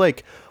I feel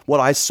like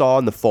what I saw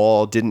in the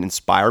fall didn't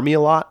inspire me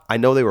a lot. I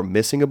know they were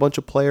missing a bunch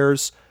of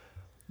players.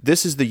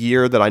 This is the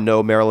year that I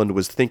know Maryland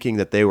was thinking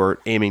that they were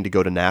aiming to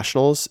go to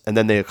nationals, and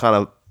then they kind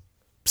of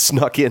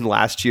snuck in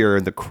last year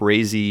in the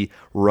crazy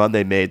run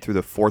they made through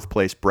the fourth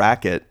place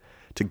bracket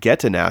to get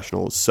to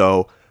nationals.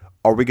 So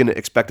are we going to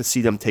expect to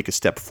see them take a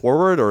step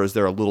forward, or is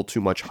there a little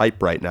too much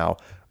hype right now?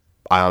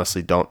 I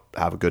honestly don't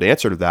have a good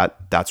answer to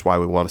that. That's why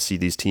we want to see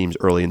these teams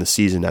early in the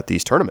season at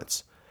these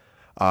tournaments.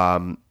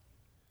 And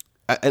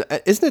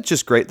isn't it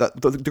just great?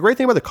 The great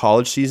thing about the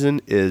college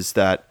season is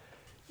that,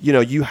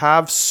 you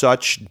have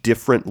such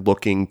different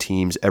looking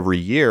teams every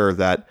year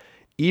that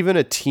even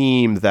a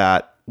team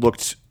that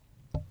looked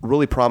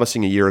really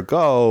promising a year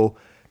ago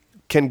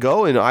can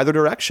go in either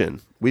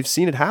direction. We've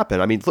seen it happen.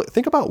 I mean,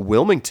 think about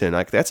Wilmington.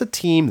 Like, that's a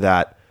team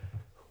that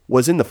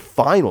was in the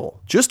final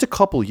just a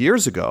couple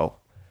years ago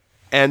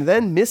and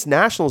then missed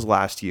nationals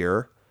last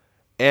year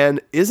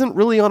and isn't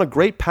really on a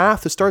great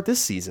path to start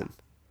this season.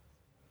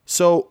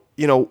 So,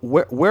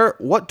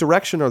 what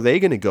direction are they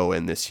going to go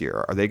in this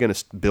year? Are they going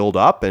to build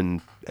up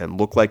and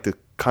look like the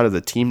kind of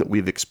the team that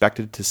we've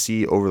expected to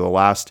see over the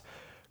last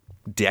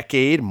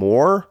decade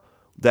more,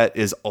 that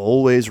is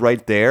always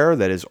right there,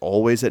 that is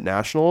always at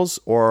nationals?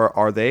 Or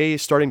are they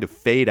starting to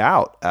fade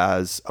out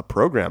as a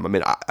program? I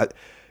mean,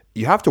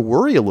 you have to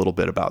worry a little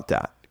bit about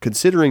that,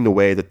 considering the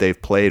way that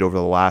they've played over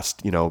the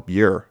last,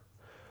 year.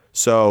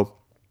 So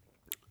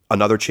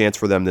another chance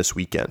for them this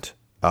weekend.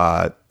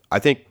 I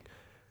think,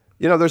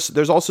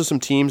 there's also some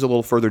teams a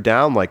little further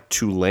down like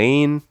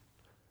Tulane,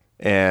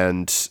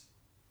 and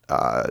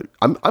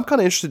I'm kind of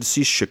interested to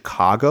see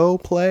Chicago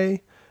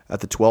play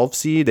at the 12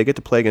 seed. They get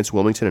to play against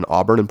Wilmington and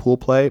Auburn in pool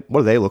play. What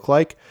do they look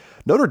like?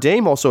 Notre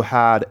Dame also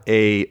had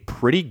a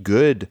pretty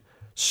good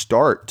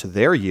start to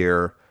their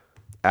year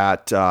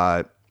at,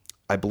 I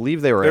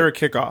believe they were at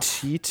kickoff.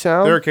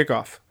 T-Town. They were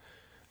kickoff.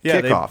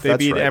 Yeah, kickoff. They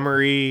beat right.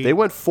 Emory. They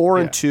went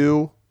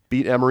 4-2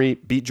 beat Emory,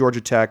 beat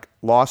Georgia Tech,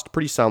 lost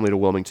pretty soundly to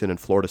Wilmington and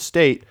Florida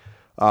State.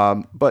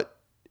 But,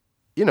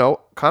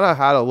 kind of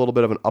had a little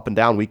bit of an up and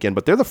down weekend.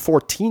 But they're the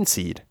 14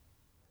 seed.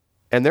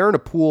 And they're in a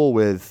pool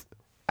with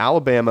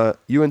Alabama,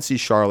 UNC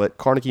Charlotte,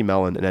 Carnegie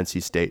Mellon, and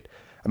NC State.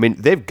 I mean,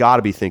 they've got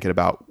to be thinking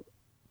about,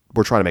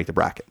 we're trying to make the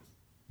bracket.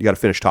 You got to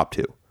finish top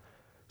 2.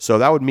 So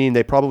that would mean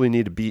they probably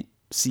need to beat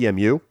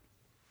CMU.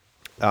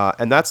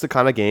 And that's the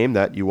kind of game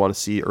that you want to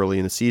see early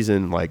in the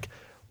season. Like,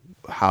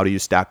 how do you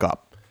stack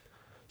up?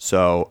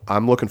 So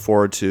I'm looking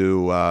forward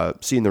to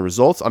seeing the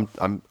results.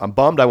 I'm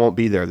bummed I won't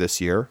be there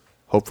this year.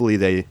 Hopefully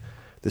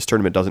this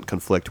tournament doesn't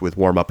conflict with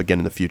warm up again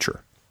in the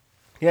future.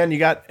 Yeah, and you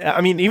got,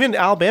 even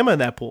Alabama in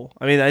that pool.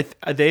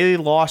 They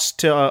lost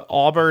to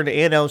Auburn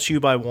and LSU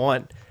by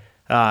 1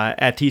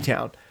 at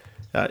T-Town.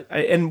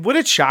 And would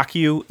it shock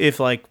you if,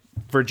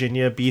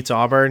 Virginia beats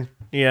Auburn,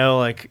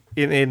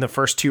 in the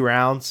first 2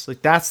 rounds?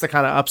 That's the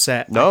kind of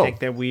upset I think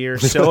that we are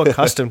so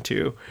accustomed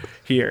to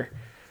here.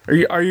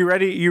 Are you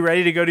ready? You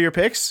ready to go to your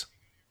picks?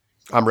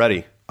 I'm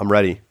ready.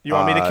 You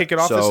want me to kick it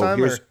off this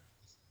time?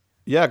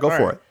 Yeah, go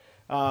for it.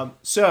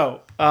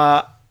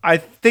 I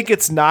think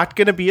it's not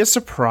going to be a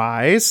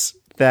surprise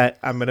that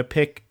I'm going to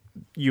pick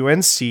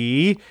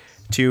UNC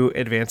to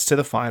advance to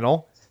the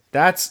final.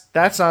 That's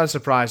not a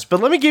surprise. But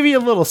let me give you a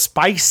little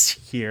spice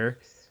here.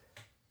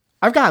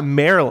 I've got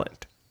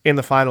Maryland in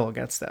the final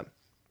against them.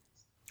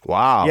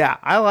 Wow. Yeah,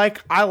 I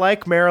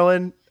like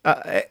Maryland.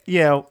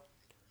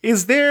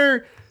 Is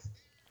there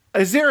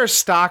a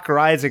stock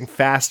rising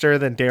faster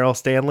than Daryl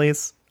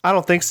Stanley's? I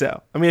don't think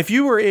so. If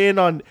you were in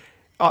on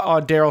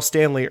Daryl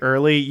Stanley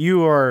early,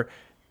 you are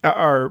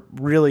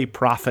really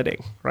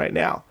profiting right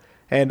now.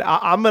 And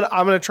I'm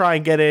gonna try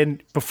and get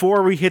in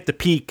before we hit the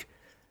peak.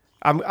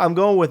 I'm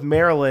going with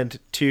Maryland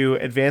to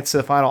advance to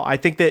the final. I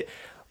think that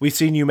we've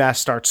seen UMass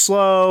start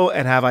slow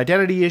and have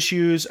identity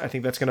issues. I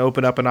think that's going to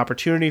open up an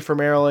opportunity for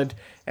Maryland.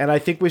 And I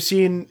think we've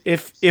seen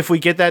if we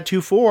get that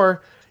 2-4,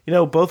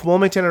 both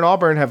Wilmington and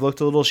Auburn have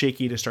looked a little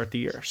shaky to start the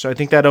year. So I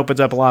think that opens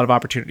up a lot of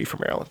opportunity for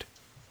Maryland.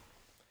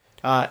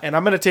 And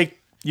I'm going to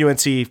take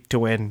UNC to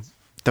win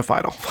the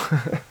final.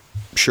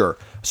 Sure.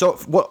 So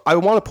what I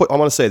want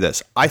to say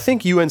this. I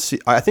think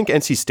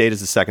NC State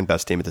is the second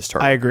best team at this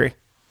tournament. I agree.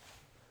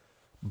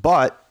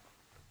 But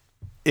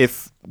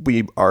if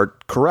we are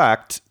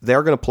correct,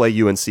 they're going to play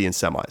UNC in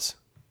semis.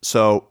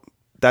 So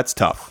that's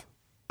tough.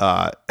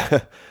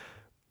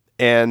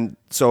 And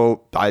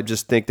so I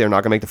just think they're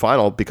not going to make the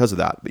final because of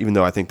that, even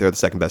though I think they're the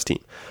second best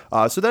team.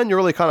 So then you're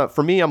really kind of,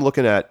 for me, I'm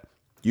looking at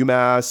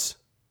UMass,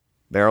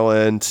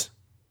 Maryland,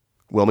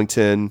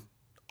 Wilmington,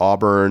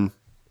 Auburn,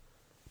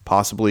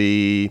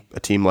 possibly a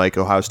team like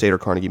Ohio State or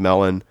Carnegie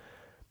Mellon.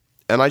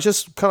 And I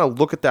just kind of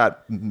look at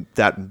that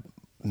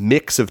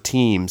mix of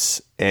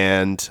teams,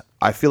 and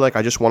I feel like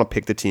I just want to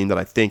pick the team that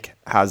I think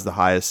has the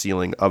highest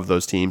ceiling of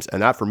those teams,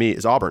 and that for me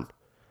is Auburn.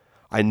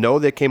 I know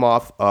they came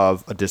off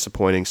of a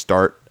disappointing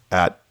start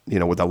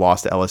with a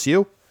loss to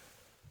LSU.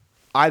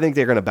 I think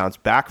they're going to bounce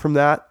back from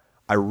that.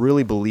 I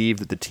really believe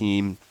that the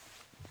team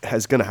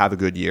is going to have a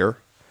good year.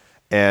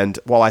 And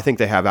while I think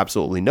they have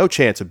absolutely no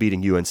chance of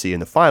beating UNC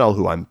in the final,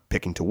 who I'm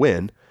picking to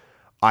win,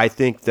 I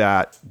think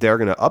that they're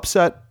going to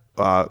upset,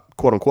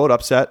 quote unquote,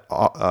 upset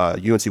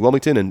UNC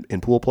Wilmington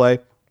in pool play,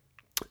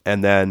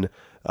 and then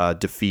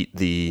defeat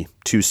the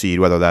 2 seed,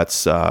 whether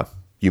that's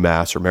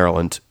UMass or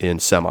Maryland, in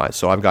semis.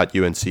 So I've got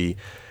UNC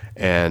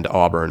and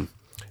Auburn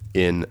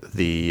in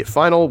the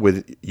final,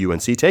 with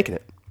UNC taking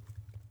it.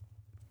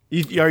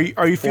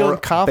 Are you feeling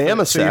confident?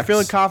 Bama so you're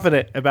feeling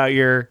confident about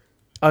your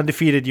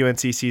undefeated UNC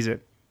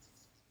season?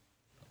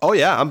 Oh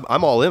yeah,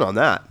 I'm all in on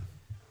that.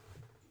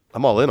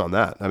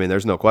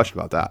 There's no question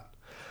about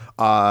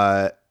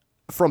that.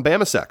 From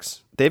Bama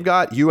Sex, they've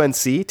got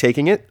UNC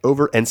taking it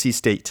over NC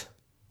State.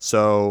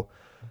 So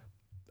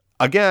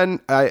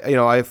again,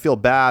 I feel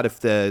bad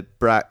if the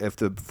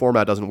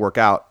format doesn't work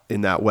out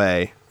in that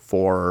way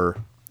for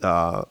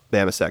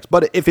Bama Sex.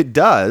 But if it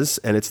does,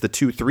 and it's the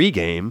 2-3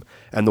 game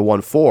and the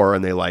 1-4,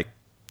 and they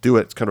do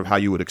it kind of how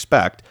you would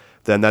expect,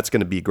 then that's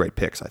going to be great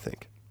picks, I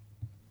think.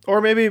 Or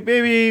maybe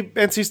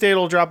NC State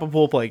will drop a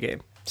pool play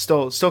game.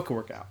 Still could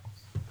work out.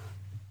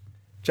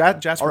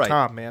 Jasper right.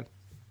 Tom, man.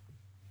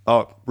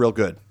 Oh, real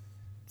good.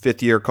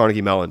 5th year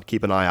Carnegie Mellon.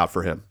 Keep an eye out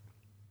for him.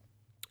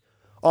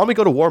 On we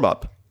go to warm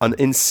up. An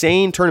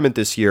insane tournament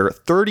this year.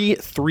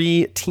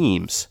 33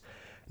 teams.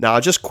 Now,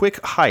 just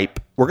quick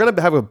hype. We're going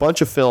to have a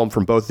bunch of film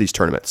from both of these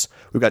tournaments.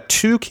 We've got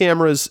 2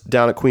 cameras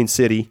down at Queen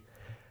City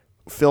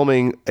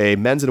filming a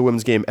men's and a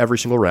women's game every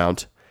single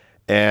round.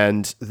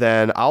 And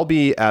then I'll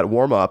be at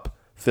warm up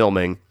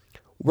filming.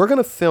 We're going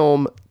to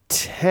film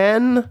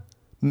 10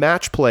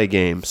 match play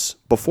games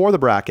before the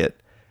bracket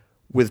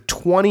with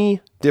 20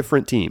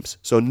 different teams.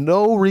 So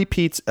no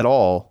repeats at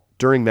all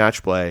during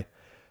match play.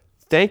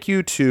 Thank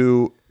you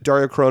to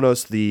Dario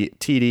Kronos, the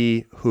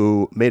TD,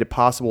 who made it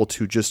possible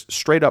to just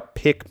straight up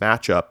pick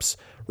matchups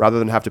rather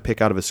than have to pick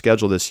out of a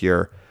schedule this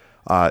year.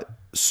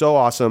 So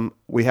awesome.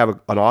 We have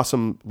an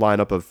awesome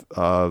lineup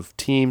of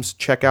teams.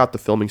 Check out the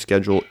filming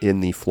schedule in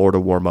the Florida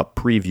warm-up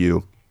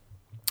preview.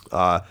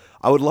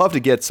 I would love to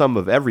get some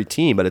of every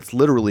team, but it's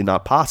literally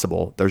not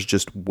possible. There's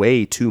just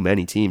way too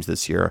many teams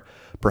this year.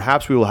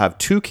 Perhaps we will have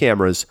 2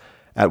 cameras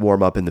at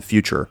warm-up in the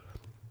future.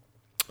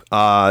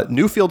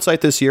 New field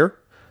site this year,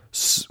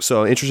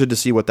 so interested to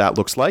see what that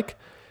looks like.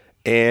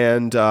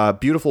 And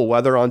beautiful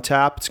weather on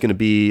tap. It's going to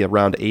be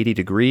around 80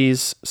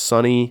 degrees,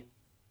 sunny,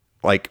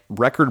 like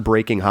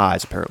record-breaking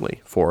highs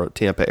apparently for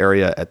Tampa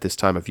area at this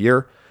time of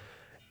year.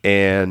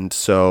 And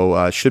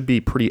so should be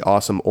pretty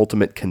awesome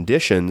ultimate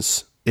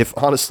conditions, if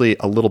honestly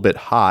a little bit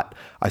hot.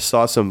 I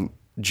saw some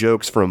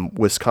jokes from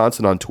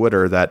Wisconsin on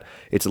Twitter that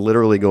it's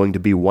literally going to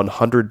be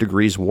 100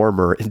 degrees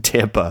warmer in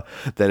Tampa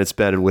than it's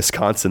been in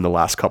Wisconsin the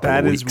last couple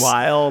of weeks. That is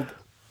wild.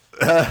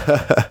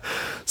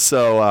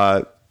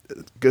 So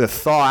going to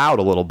thaw out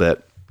a little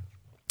bit.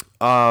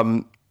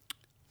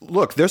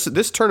 Look,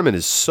 this tournament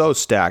is so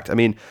stacked. I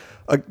mean,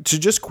 to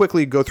just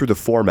quickly go through the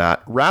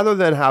format, rather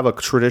than have a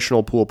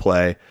traditional pool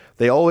play,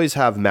 they always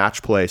have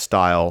match play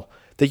style.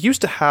 They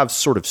used to have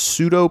sort of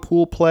pseudo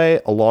pool play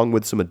along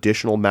with some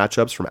additional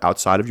matchups from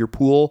outside of your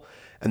pool.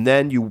 And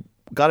then you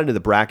got into the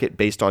bracket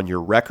based on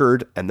your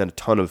record and then a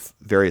ton of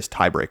various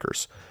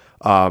tiebreakers.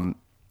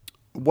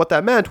 What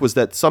that meant was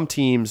that some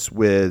teams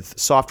with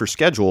softer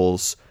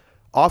schedules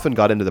often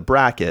got into the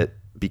bracket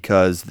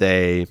because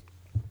they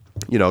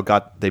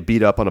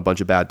beat up on a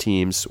bunch of bad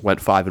teams, went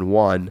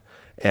 5-1,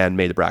 and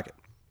made the bracket.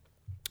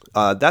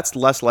 That's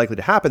less likely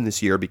to happen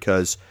this year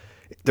because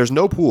there's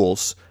no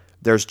pools,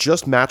 there's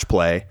just match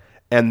play,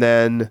 and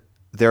then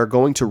they're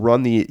going to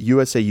run the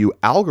USAU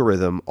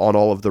algorithm on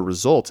all of the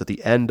results at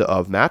the end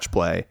of match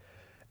play,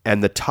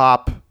 and the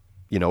top,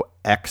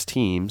 X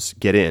teams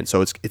get in.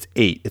 So it's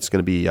 8. It's going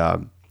to be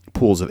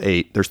pools of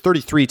 8. There's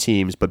 33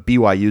 teams, but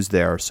BYU's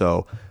there,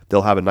 so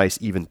they'll have a nice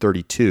even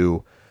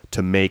 32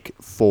 to make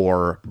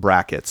 4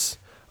 brackets.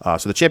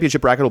 So the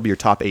championship bracket will be your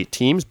top 8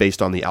 teams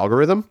based on the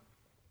algorithm,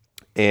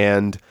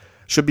 and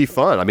should be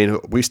fun. I mean,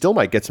 we still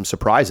might get some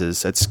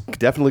surprises. It's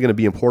definitely going to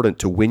be important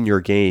to win your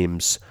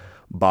games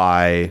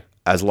by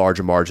as large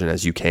a margin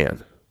as you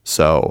can.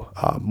 So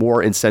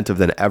more incentive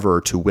than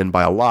ever to win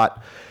by a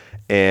lot.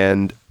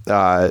 And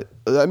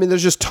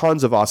there's just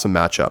tons of awesome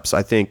matchups.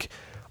 I think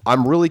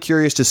I'm really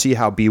curious to see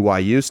how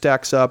BYU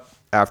stacks up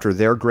after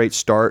their great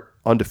start,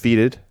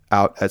 undefeated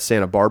out at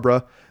Santa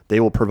Barbara. They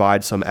will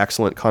provide some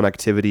excellent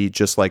connectivity,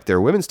 just like their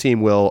women's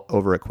team will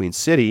over at Queen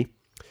City.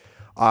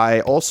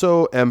 I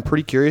also am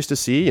pretty curious to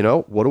see,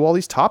 what do all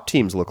these top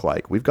teams look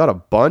like? We've got a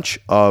bunch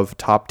of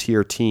top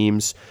tier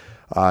teams.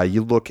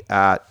 You look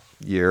at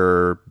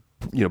your,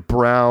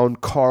 Brown,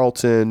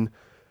 Carleton,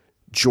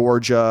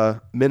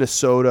 Georgia,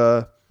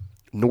 Minnesota,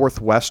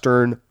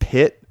 Northwestern,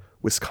 Pitt,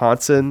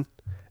 Wisconsin,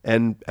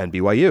 and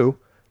BYU.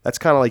 That's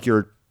kind of like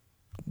your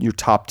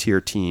top tier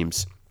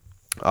teams.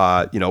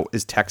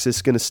 Is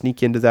Texas going to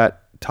sneak into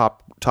that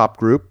top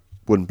group?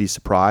 Wouldn't be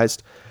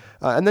surprised.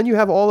 And then you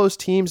have all those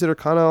teams that are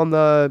kind of on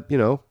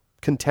the,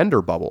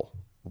 contender bubble.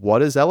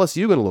 What is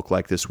LSU going to look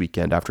like this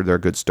weekend after their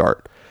good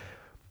start?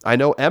 I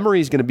know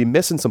Emory's going to be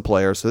missing some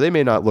players, so they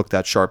may not look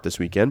that sharp this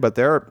weekend, but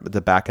they're at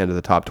the back end of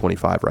the top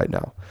 25 right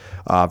now.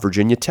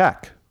 Virginia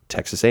Tech,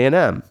 Texas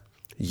A&M,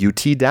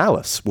 UT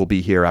Dallas will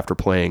be here after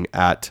playing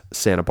at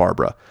Santa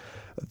Barbara.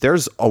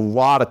 There's a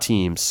lot of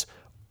teams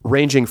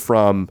ranging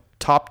from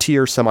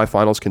top-tier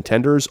semifinals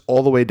contenders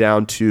all the way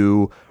down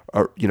to,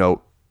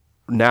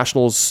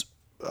 Nationals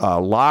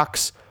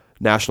locks,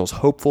 Nationals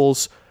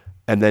hopefuls,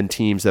 and then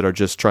teams that are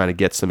just trying to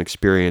get some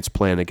experience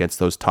playing against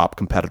those top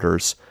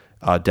competitors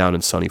down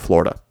in sunny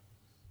Florida.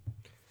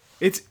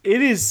 It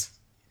is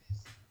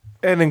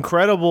an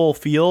incredible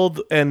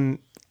field, and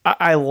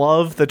I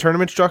love the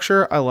tournament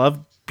structure. I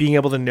love being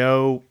able to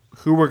know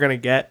who we're going to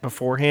get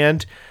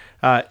beforehand.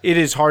 It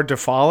is hard to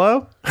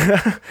follow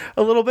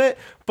a little bit,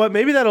 but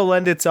maybe that'll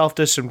lend itself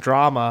to some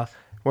drama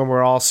when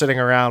we're all sitting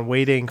around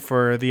waiting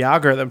for the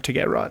algorithm to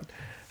get run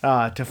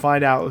to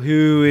find out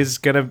who is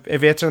going to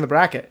advance in the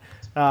bracket.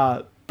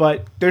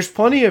 But there's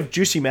plenty of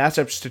juicy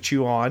matchups to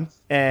chew on,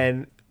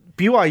 and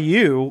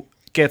BYU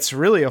gets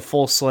really a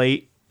full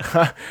slate.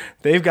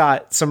 They've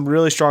got some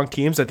really strong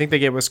teams. I think they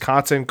get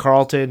Wisconsin,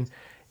 Carleton,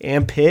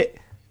 and Pitt,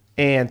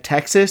 and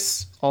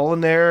Texas all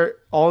in their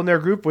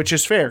group, which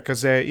is fair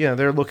because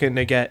they're looking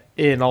to get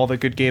in all the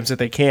good games that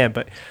they can.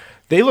 But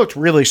they looked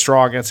really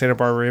strong at Santa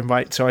Barbara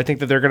Invite, so I think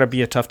that they're going to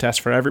be a tough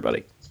test for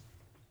everybody.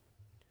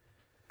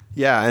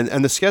 Yeah,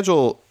 and the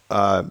schedule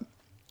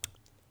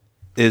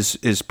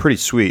is pretty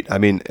sweet. I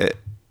mean,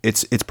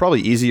 it's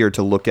probably easier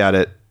to look at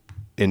it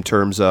in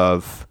terms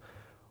of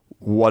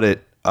what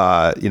it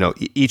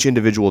each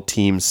individual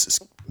team's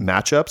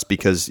matchups,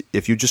 because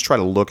if you just try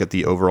to look at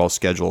the overall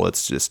schedule,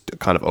 it's just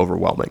kind of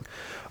overwhelming.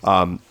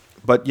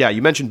 But yeah,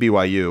 you mentioned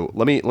BYU.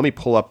 Let me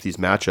pull up these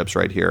matchups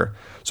right here.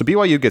 So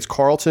BYU gets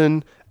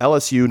Carleton,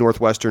 LSU,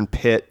 Northwestern,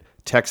 Pitt,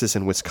 Texas,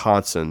 and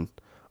Wisconsin,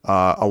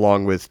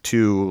 along with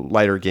 2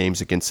 lighter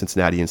games against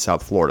Cincinnati and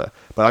South Florida.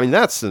 But I mean,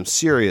 that's some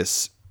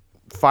serious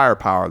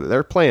firepower.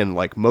 They're playing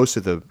like most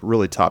of the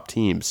really top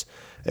teams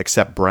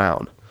except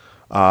Brown.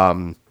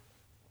 I'm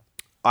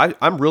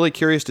really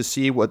curious to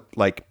see what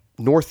like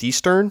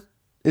Northeastern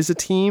is a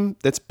team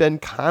that's been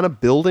kind of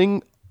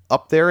building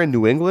up there in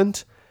New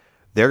England.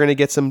 They're going to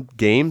get some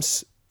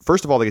games.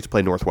 First of all, they get to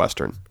play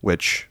Northwestern,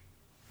 which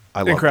I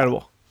love.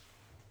 Incredible.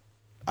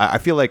 I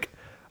feel like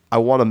I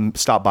want to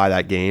stop by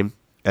that game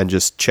and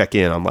just check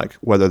in on like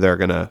whether they're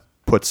going to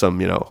put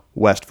some,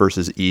 West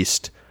versus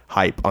East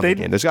hype on the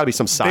game. There's got to be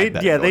some side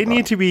bet. Yeah, they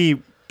need to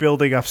be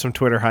building up some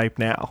Twitter hype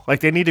now. Like,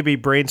 they need to be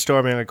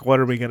brainstorming, like, what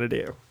are we going to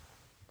do?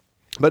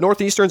 But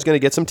Northeastern's going to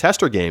get some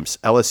tester games.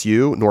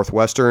 LSU,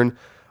 Northwestern,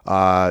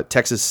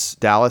 Texas,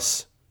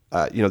 Dallas.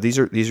 These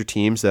are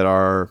teams that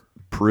are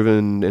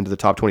proven into the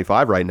top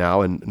 25 right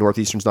now, and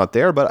Northeastern's not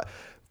there, but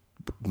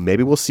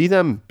maybe we'll see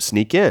them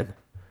sneak in.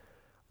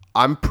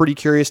 I'm pretty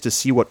curious to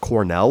see what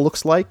Cornell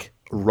looks like.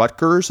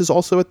 Rutgers is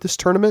also at this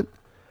tournament.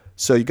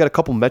 So you got a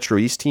couple Metro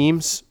East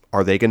teams.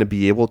 Are they going to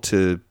be able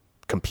to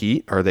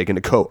compete? Are they going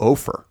to go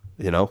over?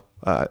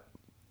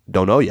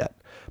 Don't know yet.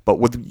 But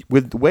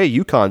with the way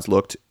UConn's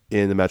looked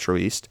in the Metro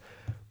East,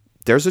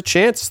 there's a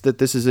chance that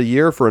this is a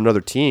year for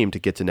another team to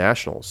get to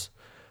nationals.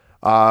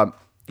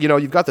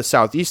 You've got the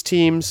Southeast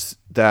teams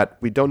that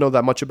we don't know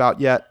that much about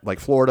yet, like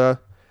Florida,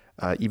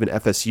 even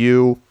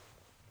FSU.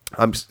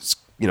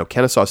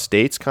 Kennesaw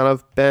State's kind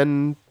of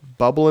been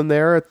bubbling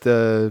there at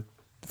the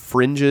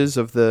fringes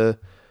of the,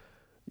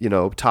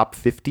 top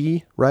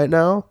 50 right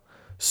now.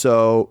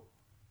 So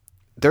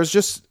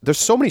there's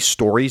so many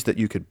stories that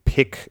you could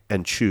pick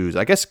and choose.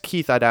 I guess,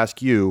 Keith, I'd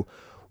ask you,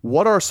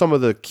 what are some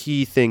of the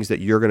key things that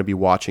you're going to be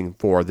watching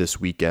for this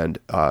weekend?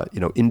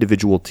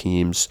 Individual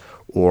teams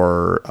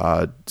or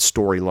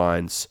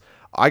storylines.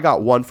 I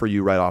got one for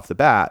you right off the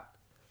bat.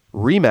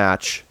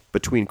 Rematch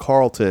between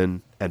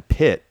Carleton and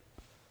Pitt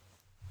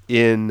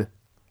in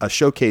a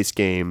showcase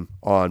game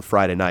on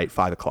Friday night,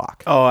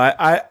 5:00. Oh,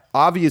 I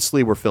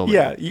obviously we're filming.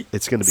 Yeah,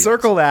 it's going to be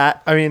circle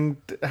that. I mean,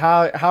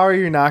 how are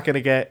you not going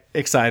to get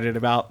excited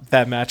about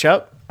that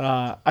matchup?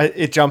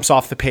 It jumps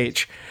off the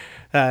page.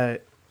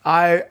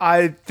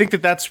 I think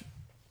that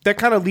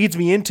kind of leads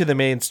me into the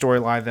main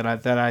storyline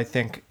that I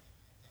think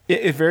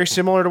is very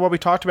similar to what we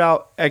talked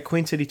about at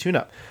Queen City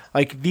Tune-Up.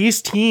 Like,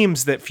 these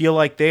teams that feel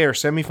like they are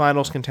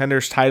semifinals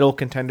contenders, title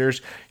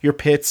contenders, your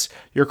Pitts,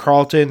 your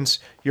Carletons,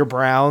 your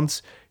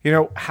Browns,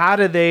 how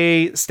do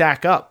they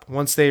stack up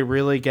once they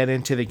really get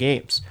into the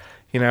games?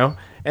 And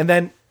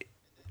then,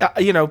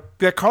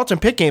 the Carleton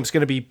Pitt game is going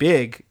to be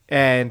big,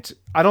 and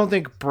I don't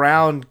think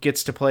Brown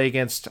gets to play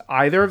against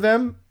either of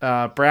them.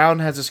 Brown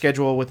has a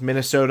schedule with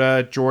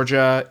Minnesota,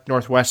 Georgia,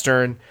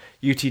 Northwestern,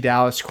 UT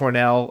Dallas,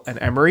 Cornell, and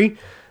Emory.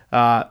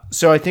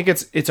 So I think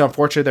it's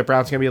unfortunate that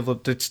Brown's going to be a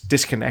little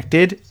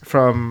disconnected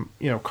from,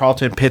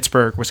 Carleton,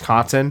 Pittsburgh,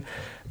 Wisconsin,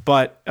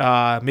 but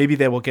maybe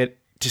they will get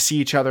to see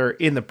each other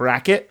in the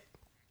bracket.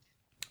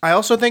 I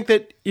also think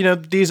that,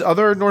 these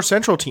other North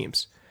Central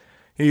teams,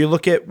 you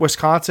look at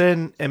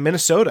Wisconsin and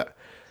Minnesota,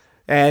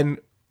 and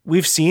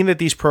we've seen that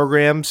these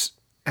programs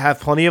have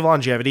plenty of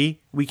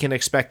longevity. We can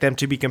expect them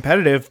to be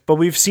competitive, but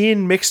we've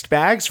seen mixed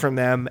bags from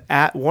them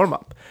at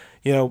warm-up.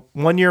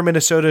 1 year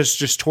Minnesota's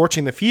just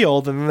torching the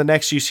field, and then the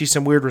next you see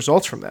some weird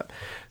results from them.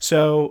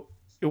 So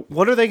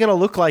what are they going to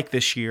look like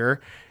this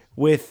year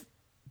with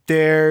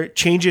their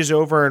changes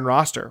over in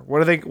roster?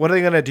 What are they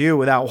going to do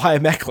without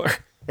Wyatt Meckler,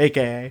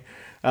 aka?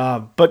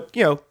 But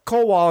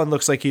Cole Wallen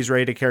looks like he's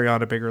ready to carry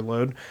on a bigger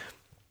load.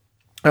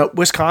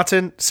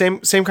 Wisconsin, same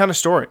kind of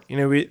story.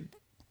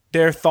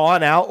 They're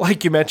thawing out,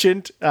 like you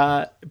mentioned,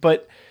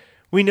 but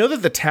we know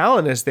that the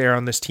talent is there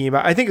on this team.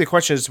 I think the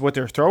question is what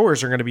their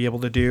throwers are going to be able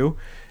to do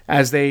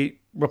as they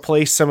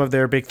replace some of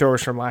their big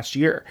throwers from last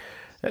year.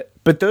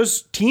 But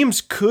those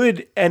teams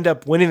could end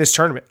up winning this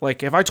tournament.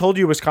 Like, if I told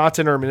you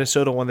Wisconsin or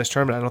Minnesota won this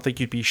tournament, I don't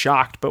think you'd be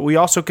shocked. But we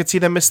also could see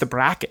them miss the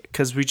bracket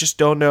because we just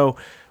don't know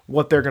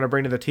what they're going to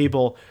bring to the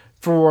table.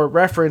 For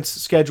reference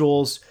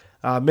schedules,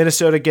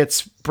 Minnesota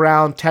gets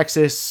Brown,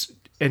 Texas,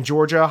 and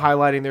Georgia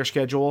highlighting their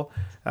schedule,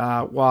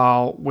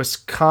 while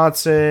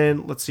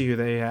Wisconsin, let's see who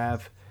they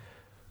have.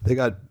 They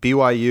got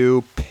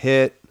BYU,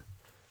 Pitt,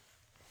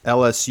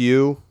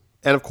 LSU,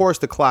 and of course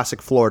the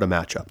classic Florida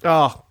matchup.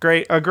 Oh,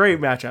 a great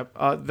matchup.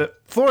 The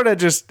Florida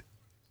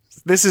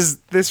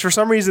this for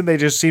some reason they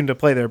just seem to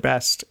play their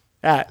best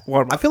at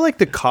warm-up. I feel like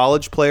the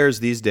college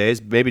players these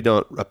days maybe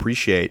don't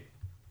appreciate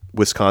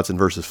Wisconsin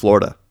versus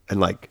Florida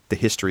and like the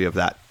history of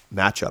that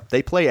matchup.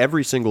 They play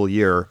every single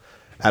year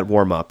at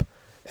warm-up,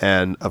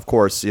 and of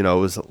course, it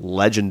was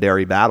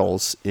legendary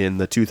battles in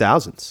the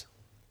 2000s.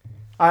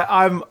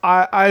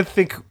 I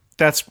think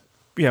that's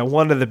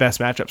one of the best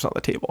matchups on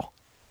the table.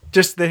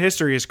 Just the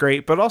history is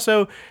great, but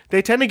also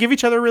they tend to give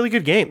each other really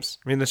good games.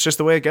 I mean, that's just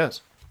the way it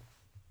goes.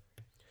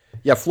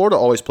 Yeah, Florida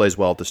always plays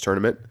well at this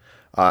tournament,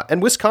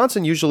 and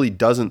Wisconsin usually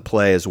doesn't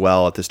play as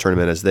well at this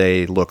tournament as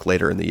they look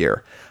later in the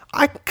year.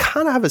 I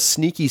kind of have a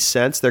sneaky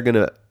sense they're going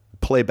to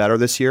play better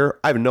this year.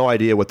 I have no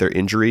idea what their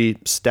injury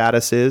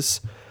status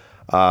is.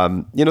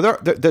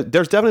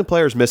 There's definitely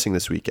players missing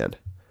this weekend.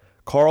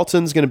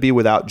 Carleton's going to be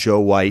without Joe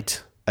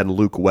White and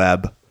Luke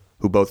Webb,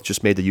 who both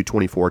just made the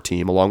U24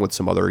 team, along with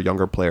some other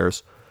younger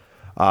players.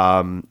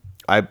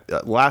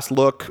 Last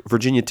look,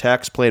 Virginia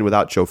Tech's playing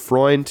without Joe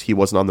Freund. He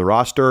wasn't on the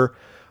roster.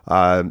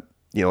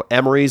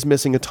 Emory's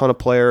missing a ton of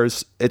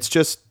players. It's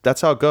just,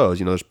 that's how it goes.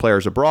 There's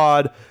players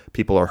abroad,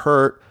 people are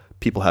hurt,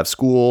 people have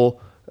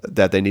school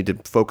that they need to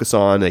focus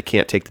on. They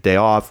can't take the day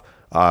off.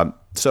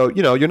 So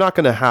you're not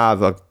going to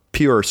have a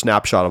pure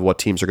snapshot of what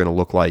teams are going to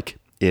look like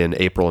in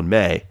April and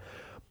May.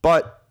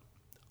 But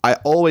I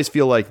always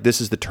feel like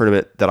this is the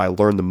tournament that I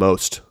learn the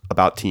most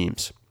about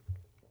teams.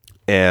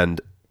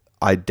 And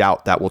I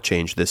doubt that will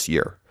change this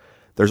year.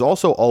 There's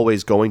also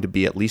always going to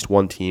be at least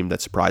one team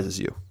that surprises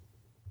you.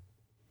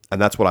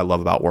 And that's what I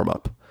love about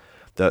warm-up.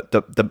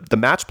 The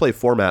match play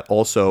format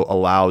also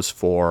allows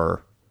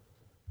for,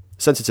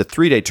 since it's a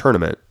 3-day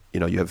tournament,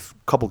 you have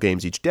a couple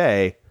games each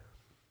day,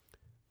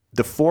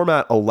 the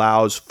format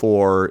allows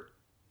for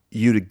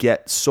you to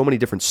get so many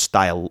different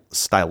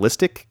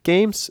stylistic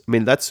games. I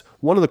mean, that's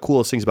one of the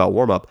coolest things about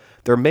warm-up.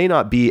 There may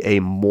not be a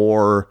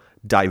more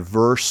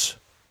diverse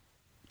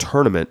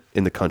tournament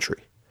in the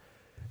country.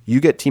 You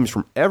get teams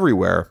from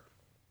everywhere,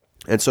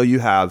 and so you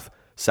have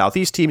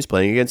Southeast teams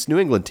playing against New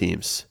England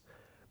teams,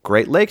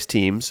 Great Lakes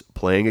teams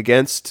playing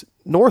against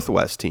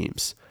Northwest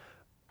teams.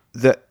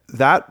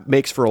 That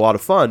makes for a lot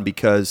of fun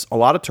because a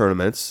lot of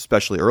tournaments,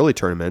 especially early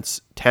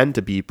tournaments, tend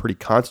to be pretty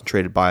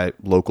concentrated by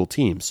local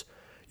teams.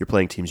 You're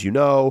playing teams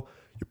you're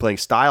playing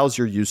styles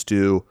you're used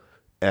to,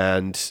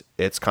 and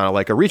it's kind of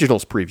like a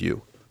regionals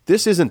preview.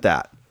 This isn't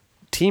that.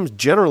 Teams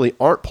generally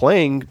aren't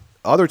playing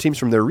other teams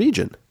from their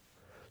region.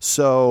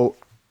 So,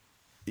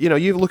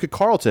 you look at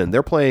Carleton,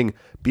 they're playing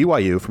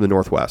BYU from the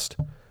Northwest,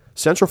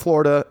 Central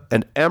Florida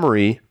and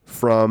Emory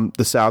from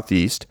the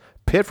Southeast,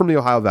 Pitt from the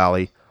Ohio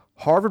Valley,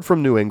 Harvard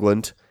from New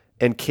England,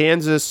 and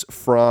Kansas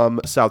from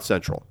South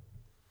Central.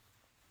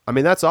 I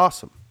mean, that's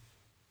awesome.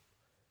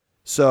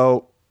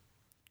 So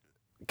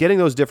getting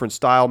those different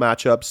style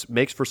matchups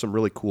makes for some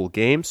really cool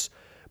games,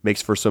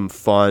 makes for some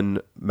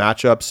fun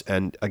matchups.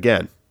 And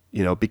again,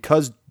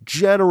 because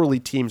generally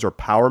teams are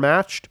power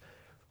matched,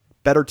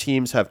 better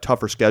teams have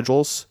tougher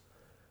schedules.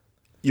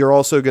 You're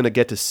also going to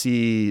get to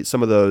see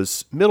some of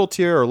those middle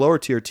tier or lower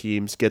tier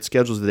teams get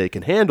schedules that they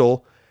can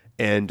handle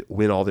and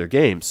win all their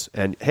games.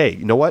 And hey,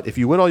 you know what? If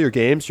you win all your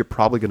games, you're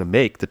probably going to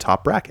make the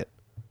top bracket.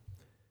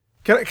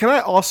 Can I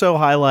also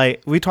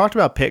highlight, we talked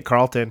about Pitt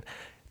Carleton.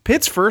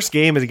 Pitt's first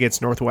game is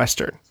against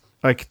Northwestern.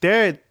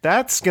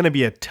 That's going to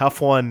be a tough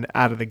one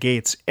out of the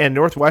gates. And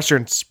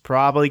Northwestern's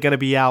probably going to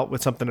be out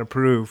with something to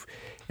prove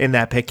in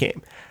that Pitt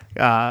game.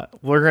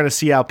 We're going to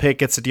see how Pitt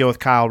gets to deal with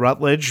Kyle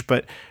Rutledge,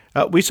 but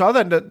we saw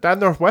that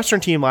Northwestern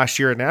team last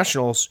year at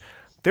Nationals,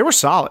 they were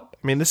solid.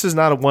 I mean, this is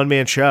not a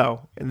one-man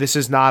show, and this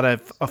is not a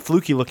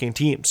fluky-looking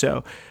team.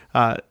 So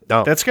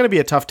that's going to be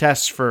a tough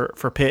test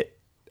for Pitt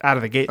out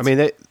of the gates. I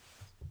mean,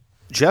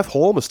 Jeff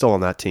Holm is still on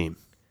that team.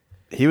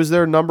 He was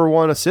their number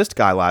one assist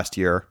guy last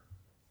year,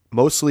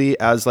 mostly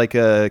as like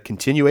a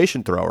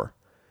continuation thrower.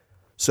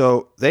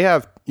 So they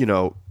have,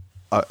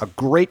 a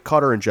great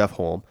cutter in Jeff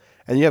Holm,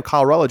 and you have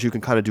Kyle Rutledge who can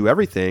kind of do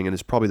everything and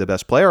is probably the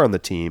best player on the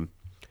team.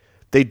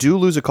 They do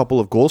lose a couple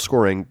of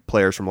goal-scoring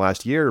players from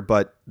last year,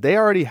 but they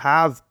already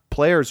have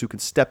players who can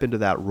step into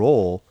that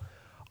role.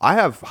 I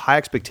have high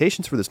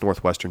expectations for this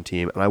Northwestern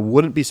team, and I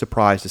wouldn't be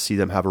surprised to see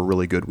them have a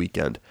really good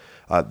weekend.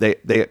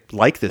 They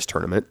like this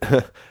tournament.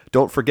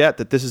 Don't forget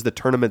that this is the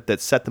tournament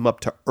that set them up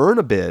to earn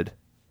a bid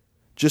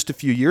just a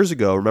few years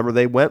ago. Remember,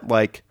 they went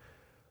like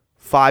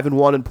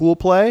 5-1 in pool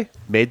play,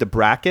 made the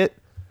bracket,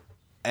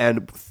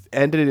 and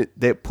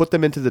they put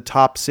them into the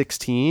top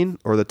 16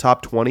 or the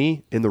top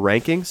 20 in the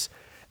rankings.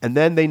 And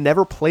then they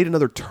never played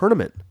another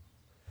tournament.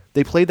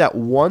 They played that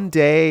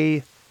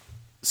one-day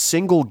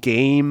single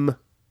game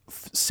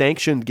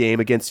sanctioned game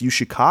against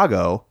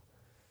UChicago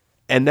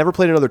and never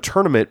played another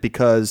tournament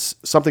because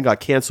something got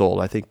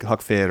canceled. I think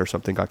Huck Finn or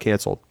something got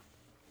canceled.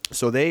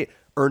 So they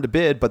earned a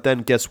bid, but then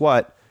guess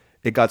what?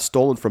 It got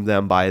stolen from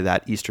them by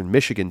that Eastern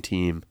Michigan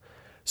team.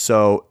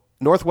 So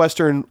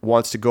Northwestern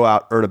wants to go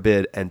out, earn a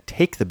bid, and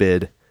take the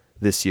bid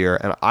this year.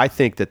 And I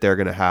think that they're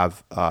going to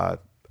have a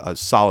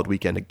solid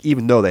weekend,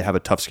 even though they have a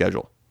tough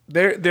schedule.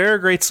 They're a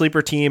great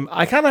sleeper team.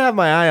 I kind of have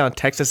my eye on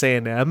Texas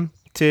A&M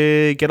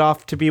to get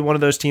off to be one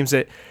of those teams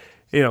that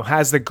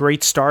has the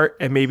great start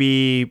and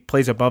maybe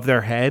plays above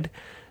their head.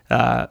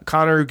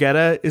 Connor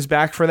Ugetta is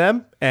back for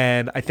them,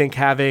 and I think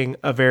having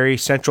a very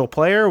central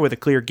player with a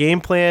clear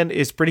game plan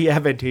is pretty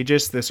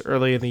advantageous this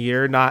early in the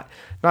year. Not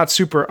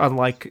super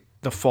unlike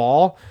the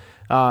fall.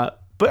 But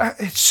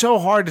it's so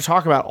hard to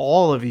talk about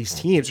all of these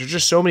teams. There's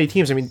just so many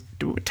teams. I mean,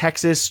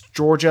 Texas,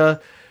 Georgia,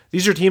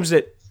 these are teams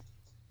that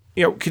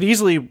could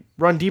easily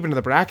run deep into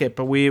the bracket,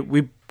 but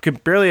we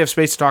could barely have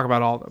space to talk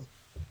about all of them.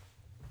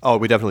 Oh,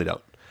 we definitely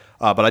don't.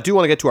 But I do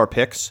want to get to our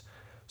picks,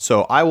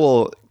 so I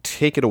will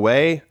take it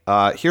away.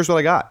 Here's what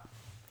I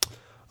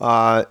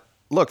got.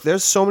 Look,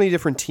 there's so many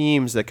different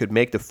teams that could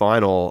make the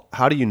final.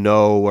 How do you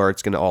know where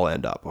it's going to all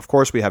end up? Of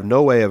course, we have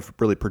no way of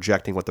really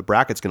projecting what the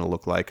bracket's going to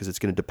look like because it's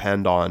going to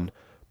depend on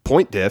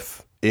point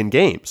diff in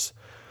games.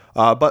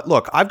 But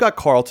look, I've got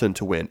Carleton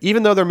to win.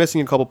 Even though they're missing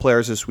a couple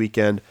players this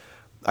weekend,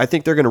 I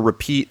think they're going to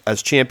repeat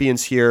as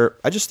champions here.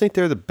 I just think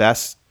they're the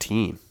best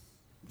team.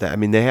 I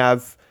mean, they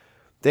have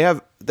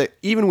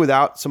even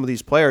without some of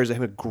these players, they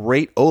have a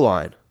great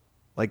O-line.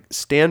 Like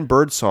Stan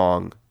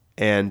Birdsong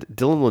and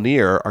Dylan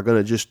Lanier are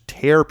going to just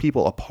tear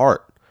people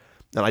apart.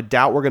 And I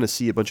doubt we're going to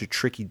see a bunch of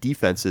tricky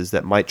defenses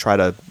that might try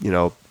to,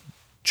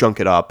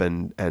 junk it up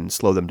and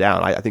slow them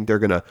down. I think they're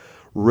going to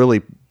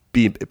really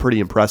be pretty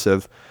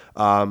impressive.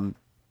 So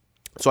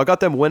I got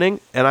them winning,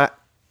 and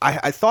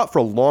I thought for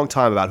a long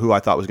time about who I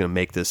thought was going to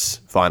make this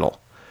final.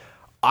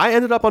 I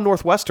ended up on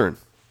Northwestern,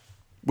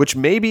 which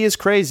maybe is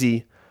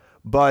crazy,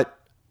 but,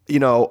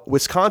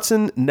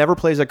 Wisconsin never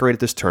plays that great at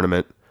this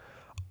tournament.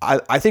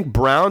 I think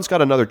Brown's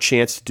got another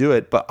chance to do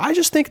it, but I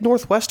just think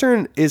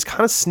Northwestern is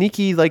kind of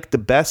sneaky, like the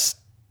best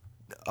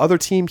other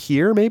team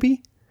here,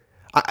 maybe?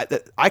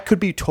 I could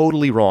be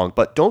totally wrong,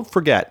 but don't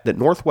forget that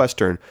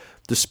Northwestern,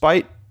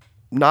 despite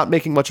not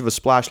making much of a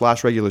splash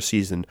last regular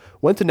season,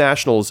 went to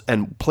nationals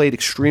and played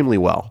extremely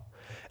well.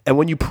 And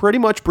when you pretty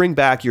much bring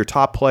back your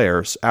top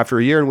players after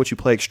a year in which you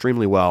play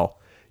extremely well,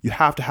 you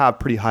have to have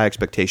pretty high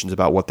expectations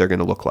about what they're going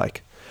to look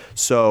like.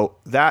 So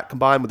that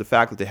combined with the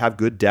fact that they have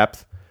good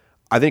depth,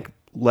 I think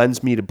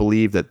lends me to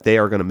believe that they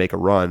are going to make a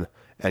run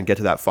and get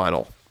to that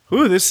final.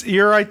 Ooh,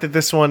 you're right that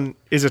this one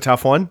is a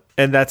tough one,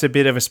 and that's a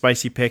bit of a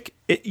spicy pick.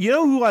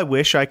 Who I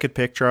wish I could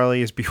pick,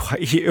 Charlie, is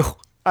BYU.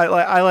 I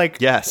like.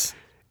 Yes.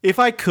 If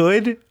I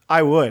could,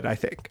 I would. I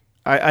think.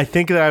 I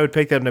think that I would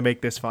pick them to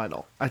make this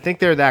final. I think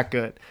they're that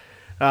good.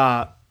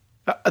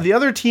 The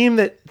other team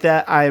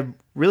that I'm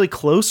really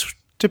close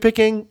to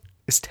picking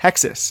is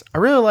Texas. I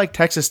really like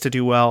Texas to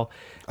do well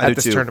at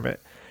this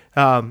tournament.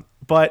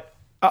 But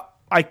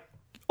I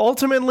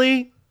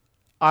ultimately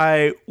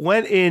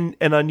went in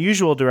an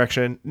unusual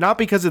direction, not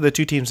because of the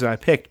two teams that I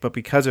picked, but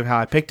because of how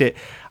I picked it.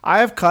 I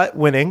have Cut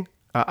winning.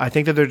 I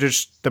think that they're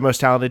just the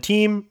most talented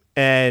team,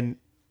 and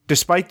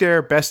despite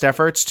their best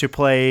efforts to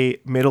play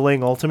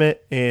middling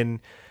ultimate in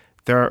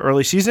their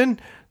early season,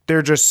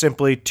 they're just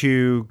simply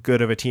too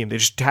good of a team. They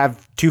just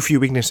have too few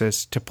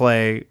weaknesses to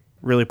play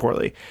really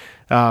poorly.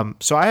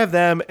 So I have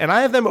them, and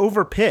I have them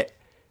over Pitt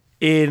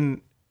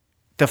in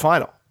the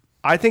final.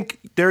 I think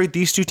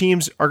these two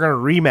teams are going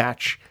to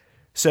rematch.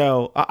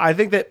 So I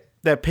think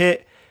that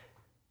Pitt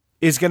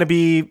is going to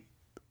be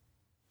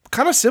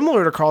kind of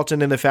similar to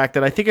Carleton in the fact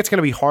that I think it's going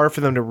to be hard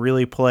for them to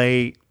really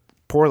play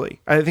poorly.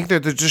 I think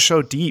they're just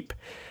so deep.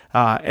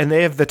 And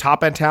they have the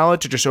top end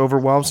talent to just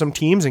overwhelm some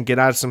teams and get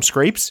out of some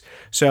scrapes.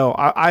 So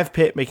I have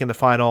Pitt making the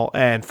final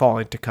and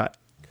falling to Cut.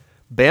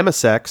 Bama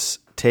Sex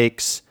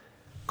takes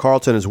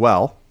Carleton as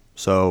well.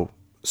 So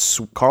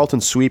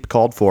Carleton sweep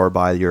called for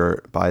by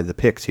the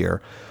picks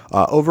here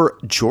over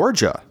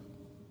Georgia.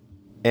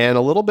 And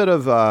a little bit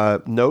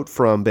of note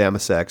from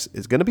Bama Sex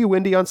is going to be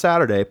windy on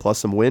Saturday, plus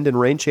some wind and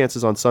rain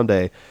chances on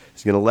Sunday.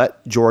 He's going to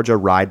let Georgia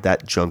ride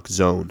that junk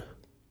zone.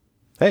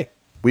 Hey,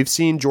 we've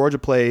seen Georgia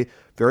play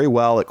very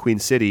well at Queen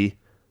City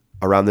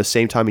around the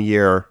same time of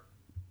year,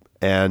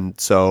 and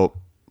so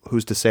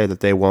who's to say that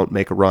they won't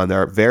make a run?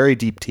 They're a very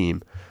deep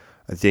team.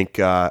 I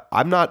think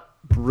I'm not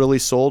really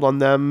sold on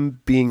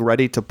them being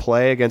ready to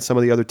play against some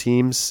of the other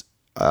teams,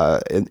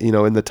 in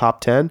the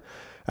top 10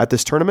 at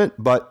this tournament,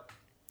 but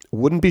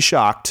wouldn't be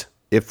shocked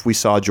if we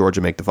saw Georgia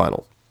make the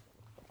final.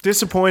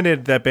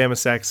 Disappointed that Bama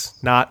Sex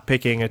not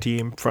picking a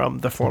team from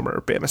the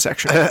former Bama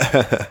section.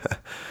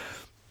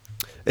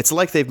 It's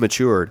like they've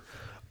matured.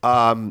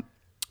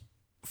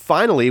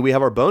 Finally, we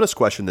have our bonus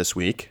question this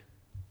week.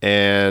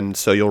 And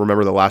so you'll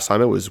remember the last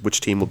time it was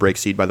which team will break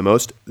seed by the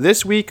most.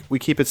 This week, we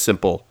keep it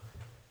simple.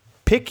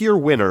 Pick your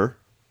winner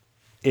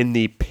in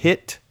the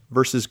Pitt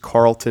versus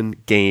Carleton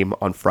game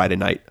on Friday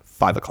night,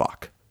 5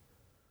 o'clock.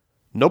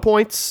 No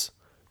points,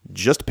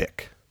 just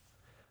pick.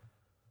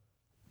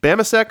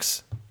 Bama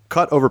Sex,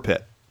 Cut over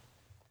Pitt.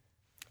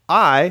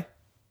 I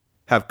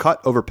have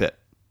Cut over Pitt.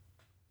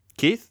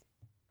 Keith?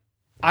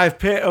 I have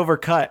Pitt over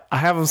Cut. I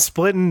have them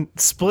splitting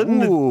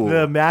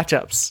the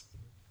matchups.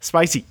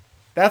 Spicy.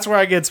 That's where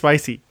I get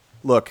spicy.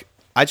 Look,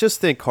 I just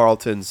think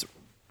the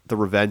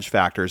revenge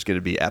factor is going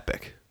to be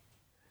epic.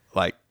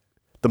 Like,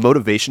 the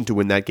motivation to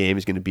win that game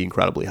is going to be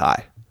incredibly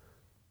high.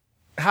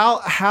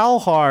 How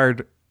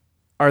hard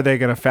are they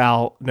going to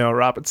foul Noah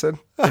Robinson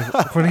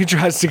when he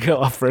tries to go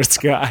off first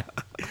guy?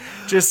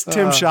 Just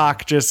Tim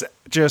Schock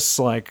just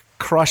like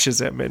crushes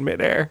him in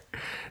midair.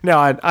 No,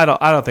 I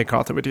don't think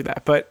Carleton would do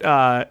that. But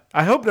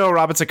I hope Noah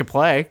Robinson can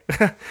play.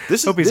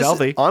 Hope he's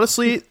healthy.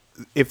 Honestly,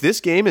 if this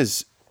game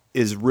is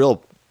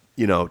real,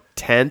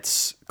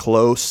 tense,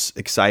 close,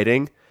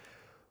 exciting,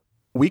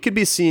 we could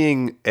be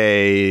seeing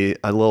a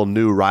little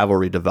new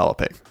rivalry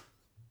developing.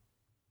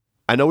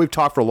 I know we've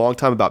talked for a long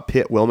time about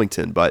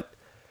Pitt-Wilmington, but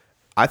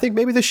I think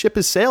maybe the ship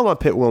has sailed on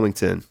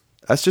Pitt-Wilmington.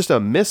 That's just a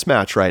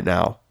mismatch right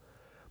now.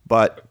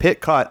 But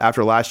Pitt-Cut,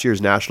 after last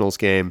year's Nationals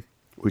game,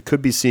 we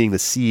could be seeing the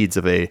seeds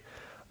of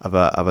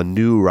a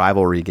new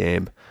rivalry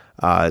game.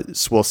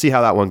 So we'll see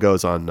how that one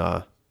goes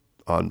on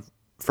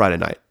Friday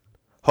night.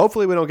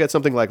 Hopefully we don't get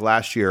something like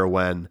last year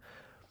when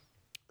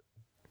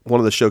one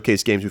of the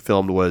showcase games we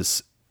filmed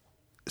was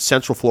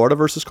Central Florida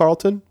versus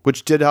Carleton,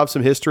 which did have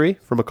some history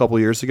from a couple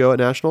years ago at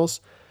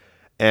Nationals.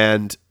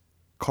 And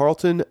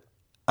Carleton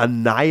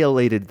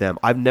annihilated them.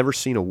 I've never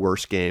seen a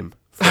worse game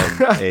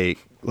from a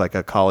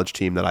college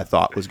team that I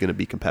thought was going to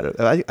be competitive.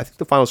 I think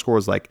the final score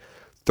was like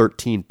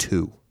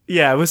 13-2.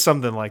 Yeah, it was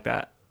something like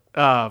that.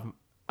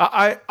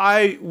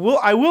 I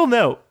will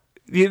note,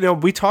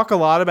 we talk a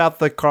lot about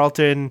the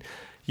Carleton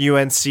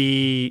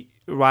UNC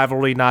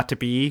rivalry not to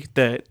be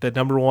the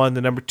number one,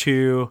 the number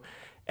two,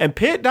 and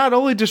Pitt not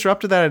only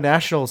disrupted that at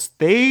nationals,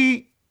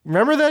 they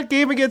remember that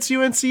game against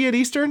UNC at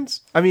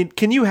Easterns? I mean,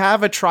 can you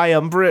have a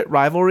triumvirate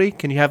rivalry?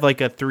 Can you have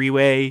like a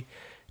three-way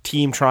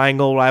team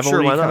triangle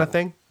rivalry kind of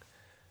thing?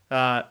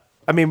 I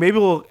mean, maybe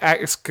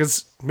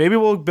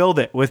we'll build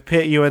it with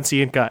Pitt, UNC,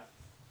 and Cut.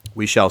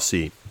 We shall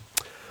see.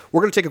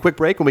 We're going to take a quick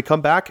break. When we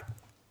come back,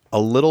 a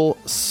little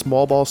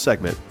small ball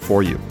segment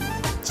for you.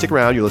 Stick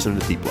around. You're listening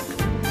to Deep Look.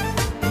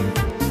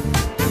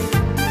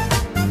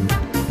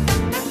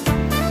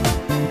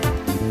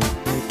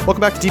 Welcome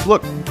back to Deep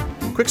Look.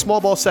 Quick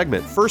small ball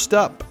segment. First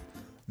up,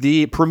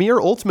 the Premier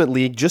Ultimate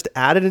League just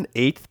added an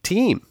 8th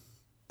team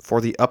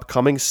for the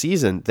upcoming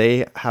season.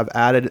 They have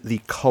added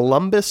the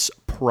Columbus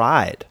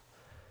Pride.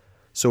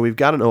 So we've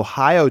got an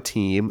Ohio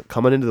team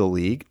coming into the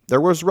league.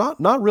 There was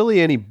not really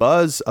any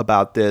buzz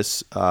about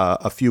this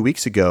a few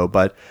weeks ago,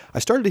 but I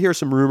started to hear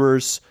some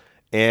rumors,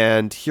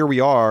 and here we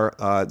are.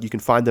 You can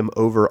find them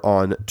over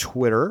on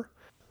Twitter.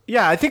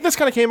 Yeah, I think this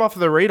kind of came off of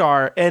the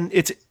radar, and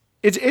it's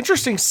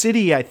interesting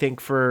city, I think,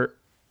 for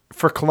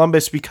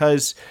Columbus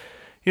because,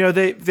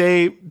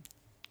 they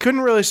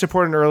couldn't really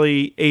support an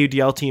early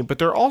AUDL team, but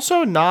they're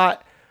also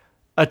not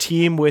a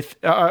team with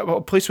a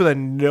place with a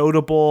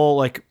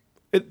notable,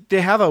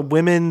 they have a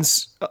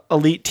women's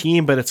elite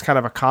team, but it's kind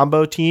of a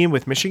combo team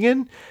with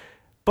Michigan.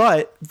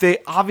 But they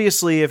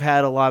obviously have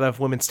had a lot of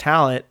women's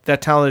talent.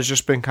 That talent has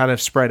just been kind of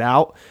spread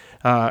out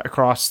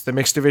across the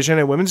mixed division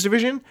and women's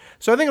division.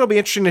 So I think it'll be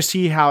interesting to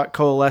see how it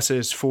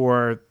coalesces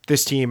for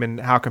this team and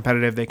how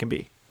competitive they can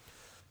be.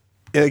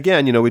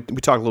 Again, we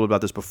talked a little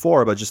about this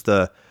before, but just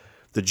the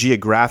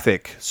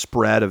geographic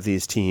spread of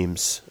these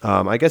teams.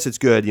 I guess it's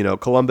good.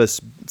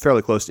 Columbus,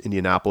 fairly close to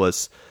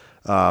Indianapolis,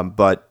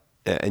 but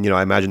I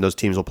imagine those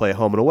teams will play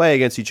home and away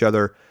against each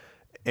other.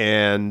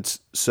 And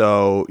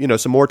so,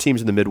 some more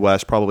teams in the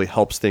Midwest probably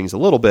helps things a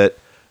little bit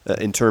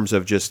in terms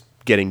of just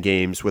getting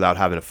games without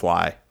having to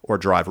fly or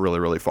drive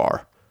really, really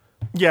far.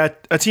 Yeah,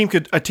 a team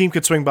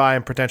could swing by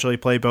and potentially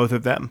play both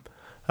of them,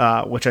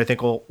 which I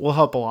think will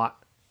help a lot.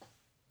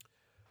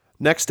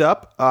 Next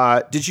up,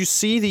 did you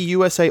see the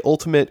USA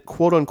Ultimate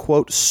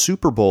quote-unquote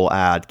Super Bowl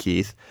ad,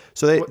 Keith?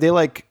 So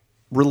they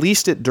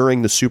released it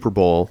during the Super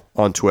Bowl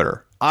on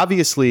Twitter.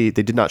 Obviously,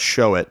 they did not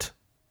show it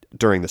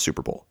during the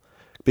Super Bowl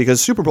because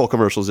Super Bowl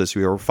commercials this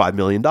year were $5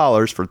 million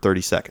for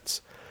 30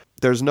 seconds.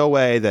 There's no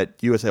way that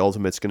USA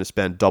Ultimate's going to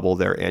spend double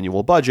their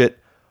annual budget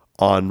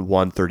on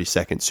one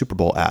 30-second Super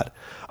Bowl ad.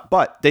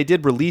 But they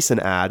did release an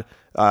ad.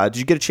 Did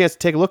you get a chance to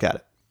take a look at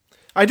it?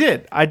 I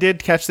did. I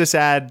did catch this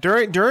ad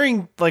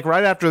during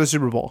right after the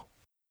Super Bowl.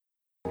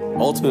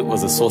 Ultimate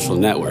was a social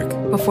network.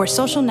 Before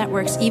social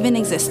networks even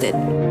existed.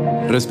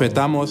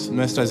 Respetamos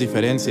nuestras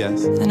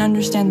diferencias. And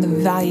understand the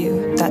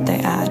value that they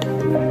add.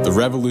 The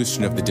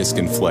revolution of the disc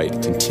in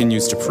flight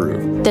continues to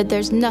prove that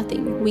there's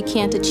nothing we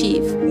can't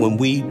achieve when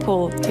we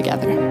pull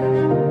together.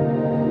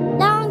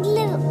 Long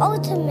live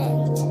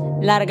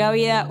Ultimate. Larga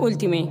vida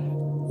Ultimate.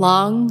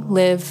 Long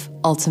live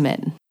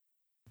Ultimate.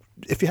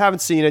 If you haven't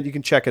seen it, you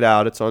can check it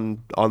out. It's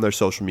on their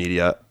social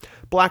media.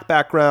 Black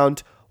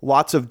background,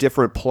 lots of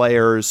different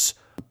players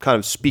kind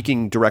of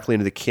speaking directly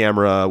into the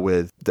camera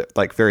with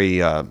very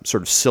sort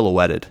of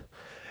silhouetted.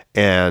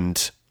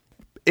 And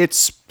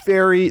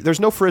there's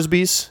no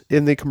Frisbees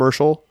in the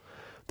commercial.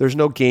 There's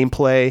no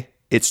gameplay.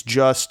 It's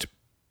just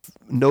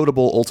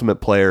notable Ultimate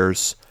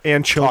players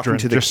and children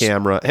talking to the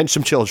camera and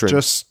some children.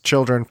 Just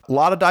children. A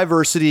lot of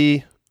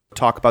diversity.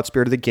 Talk about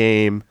spirit of the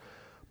game.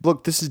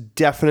 Look, this is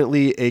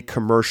definitely a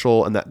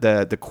commercial, and the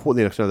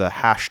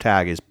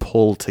hashtag is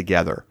pull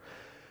together.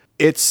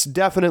 It's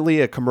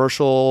definitely a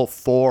commercial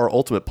for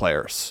Ultimate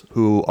players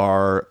who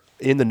are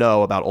in the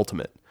know about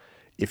Ultimate.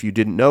 If you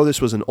didn't know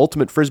this was an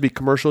Ultimate Frisbee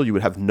commercial, you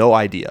would have no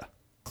idea.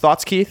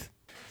 Thoughts, Keith?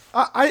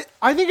 I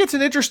think it's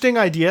an interesting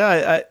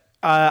idea.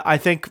 I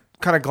think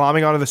kind of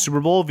glomming onto the Super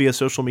Bowl via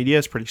social media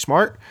is pretty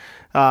smart.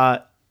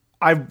 I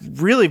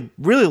really,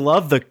 really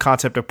love the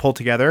concept of pull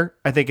together.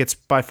 I think it's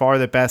by far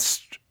the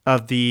best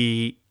of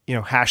the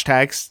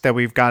hashtags that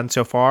we've gotten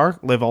so far.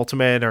 Live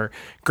Ultimate or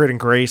Grit and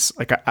Grace.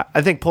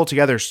 I think pull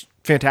together is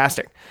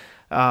fantastic.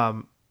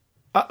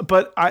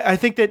 But I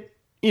think that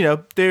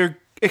they're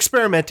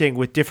experimenting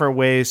with different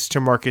ways to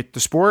market the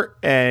sport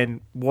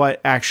and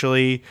what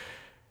actually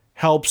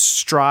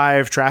helps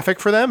drive traffic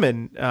for them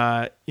and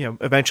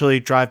eventually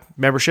drive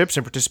memberships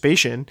and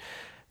participation.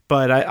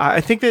 But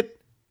I think that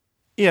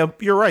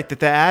you're right that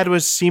the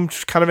ad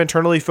seemed kind of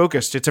internally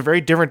focused. It's a very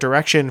different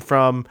direction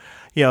from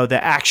the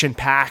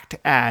action-packed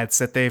ads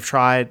that they've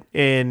tried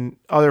in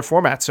other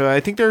formats. So I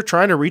think they're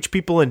trying to reach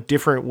people in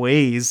different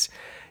ways,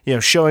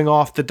 showing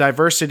off the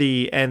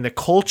diversity and the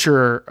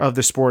culture of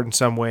the sport in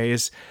some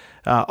ways.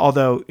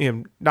 Although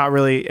not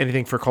really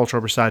anything for culture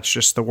besides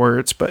just the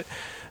words, but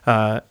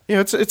I'm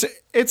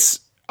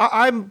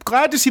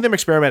glad to see them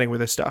experimenting with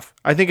this stuff.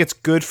 I think it's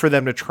good for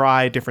them to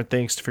try different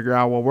things to figure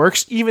out what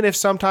works, even if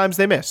sometimes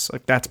they miss.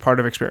 Like, that's part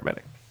of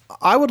experimenting.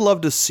 I would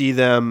love to see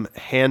them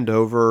hand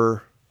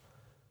over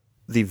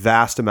the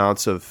vast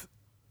amounts of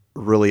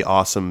really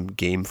awesome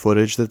game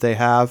footage that they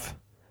have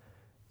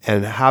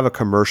and have a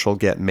commercial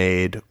get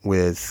made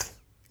with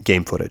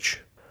game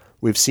footage.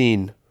 We've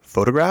seen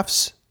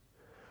photographs.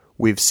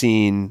 We've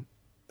seen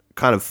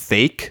kind of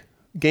fake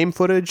game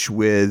footage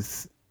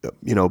with,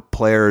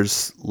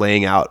 players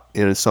laying out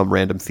in some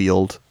random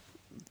field,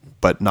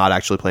 but not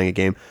actually playing a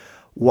game.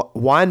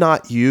 Why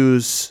not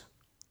use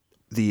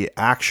the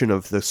action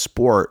of the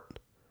sport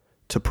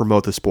to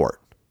promote the sport?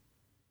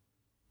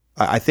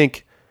 I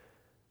think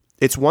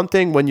it's one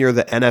thing when you're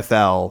the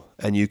NFL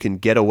and you can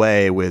get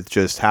away with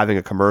just having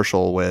a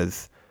commercial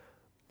with,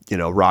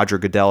 Roger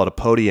Goodell at a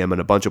podium and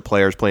a bunch of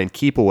players playing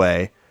keep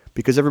away,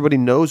 because everybody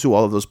knows who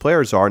all of those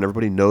players are and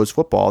everybody knows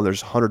football and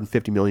there's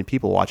 150 million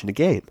people watching a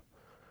game.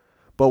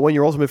 But when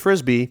you're Ultimate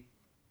Frisbee,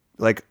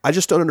 I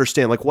just don't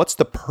understand. What's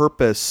the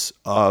purpose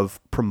of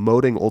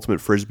promoting Ultimate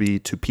Frisbee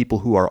to people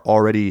who are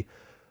already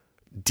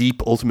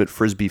deep Ultimate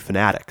Frisbee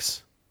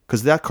fanatics?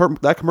 Because that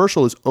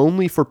commercial is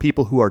only for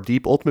people who are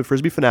deep Ultimate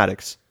Frisbee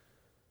fanatics.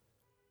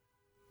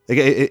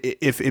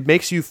 If it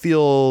makes you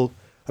feel,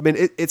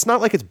 it's not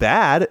like it's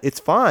bad.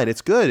 It's fine.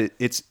 It's good.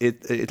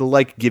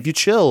 It'll give you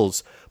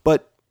chills.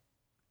 But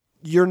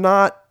you're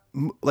not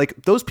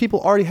those people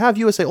already have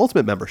USA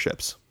Ultimate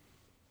memberships.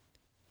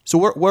 So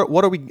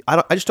what are we?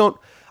 I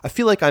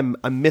feel like I'm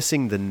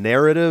missing the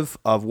narrative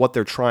of what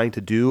they're trying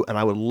to do, and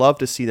I would love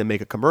to see them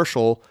make a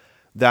commercial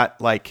that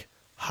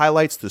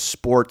highlights the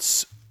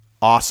sport's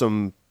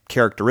awesome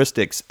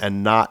characteristics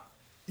and not,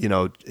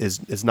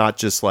 is not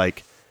just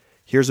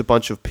here's a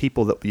bunch of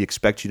people that we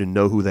expect you to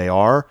know who they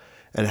are,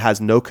 and it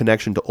has no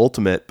connection to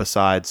Ultimate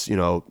besides,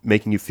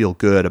 making you feel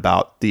good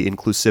about the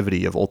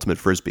inclusivity of Ultimate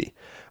Frisbee.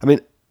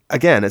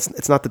 Again,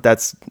 it's not that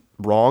that's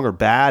wrong or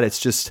bad. It's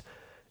just,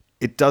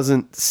 it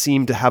doesn't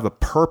seem to have a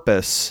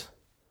purpose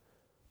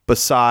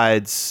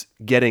besides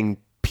getting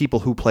people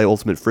who play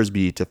Ultimate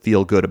Frisbee to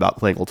feel good about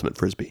playing Ultimate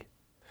Frisbee.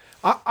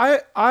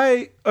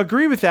 I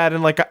agree with that.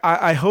 And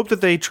I hope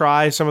that they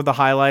try some of the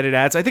highlighted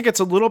ads. I think it's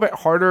a little bit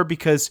harder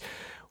because,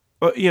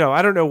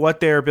 I don't know what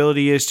their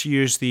ability is to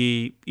use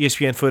the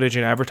ESPN footage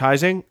in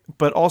advertising,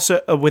 but also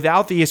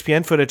without the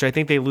ESPN footage, I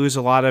think they lose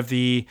a lot of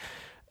the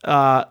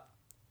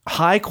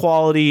high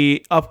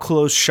quality up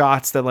close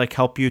shots that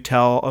help you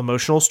tell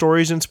emotional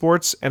stories in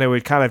sports. And it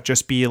would kind of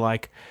just be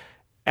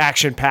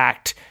action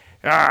packed.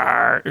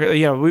 I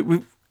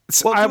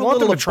want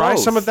them to try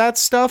some of that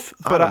stuff,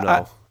 but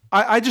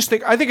I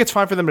think it's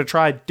fine for them to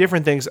try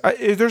different things.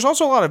 There's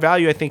also a lot of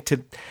value, I think,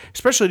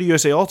 especially to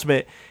USA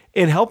Ultimate,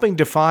 in helping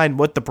define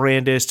what the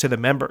brand is to the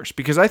members,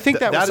 because I think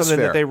that was something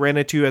that they ran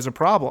into as a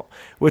problem,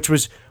 which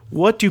was,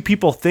 what do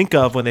people think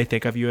of when they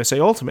think of USA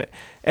Ultimate?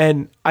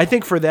 And I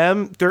think for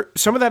them,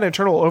 some of that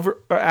internal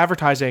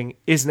advertising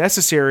is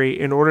necessary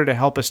in order to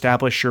help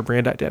establish your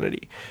brand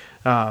identity.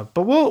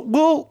 But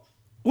we'll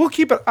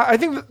keep it. I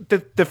think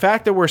that the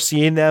fact that we're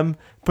seeing them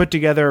put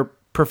together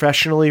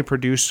professionally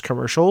produced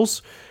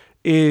commercials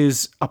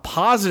is a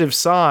positive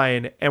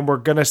sign, and we're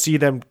going to see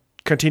them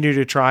continue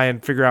to try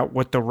and figure out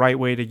what the right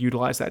way to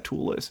utilize that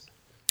tool is.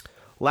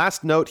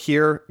 Last note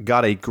here,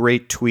 got a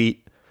great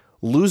tweet.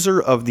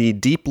 Loser of the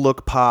Deep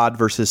Look Pod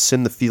versus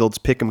Sin the Fields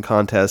Pick'em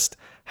contest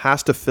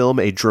has to film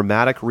a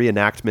dramatic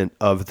reenactment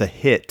of the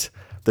hit,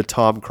 the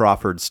Tom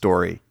Crawford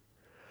story.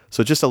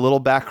 So just a little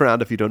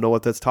background if you don't know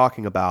what that's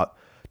talking about.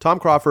 Tom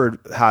Crawford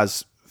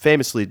has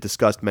famously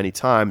discussed many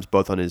times,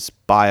 both on his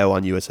bio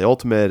on USA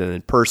Ultimate and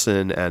in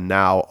person, and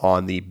now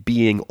on the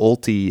Being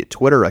Ulti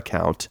Twitter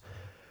account,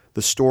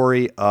 the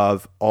story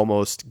of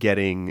almost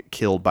getting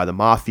killed by the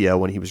mafia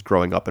when he was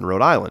growing up in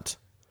Rhode Island.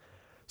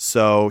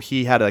 So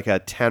he had a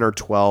 10 or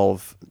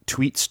 12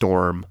 tweet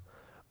storm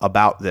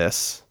about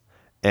this,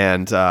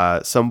 and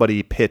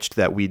somebody pitched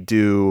that we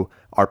do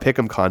our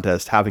Pick'em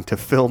contest having to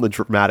film a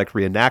dramatic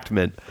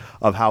reenactment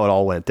of how it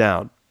all went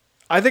down.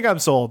 I think I'm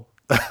sold.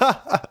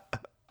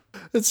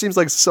 It seems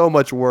like so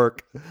much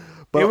work.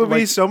 But it would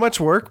be so much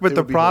work, but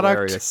the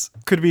product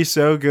could be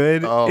so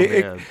good. Oh,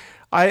 man.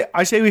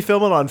 I say we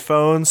film it on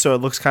phones, so it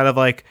looks kind of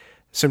like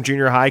some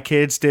junior high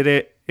kids did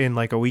it in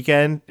a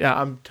weekend. Yeah,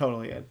 I'm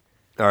totally in.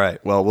 All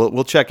right. Well,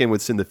 we'll check in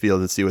with Sin the Field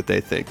and see what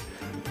they think.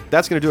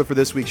 That's going to do it for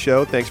this week's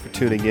show. Thanks for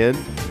tuning in.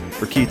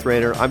 For Keith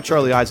Rayner, I'm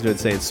Charlie Eisenhood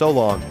saying so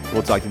long.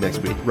 We'll talk to you next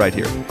week right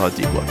here on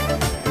Deep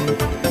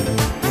Look.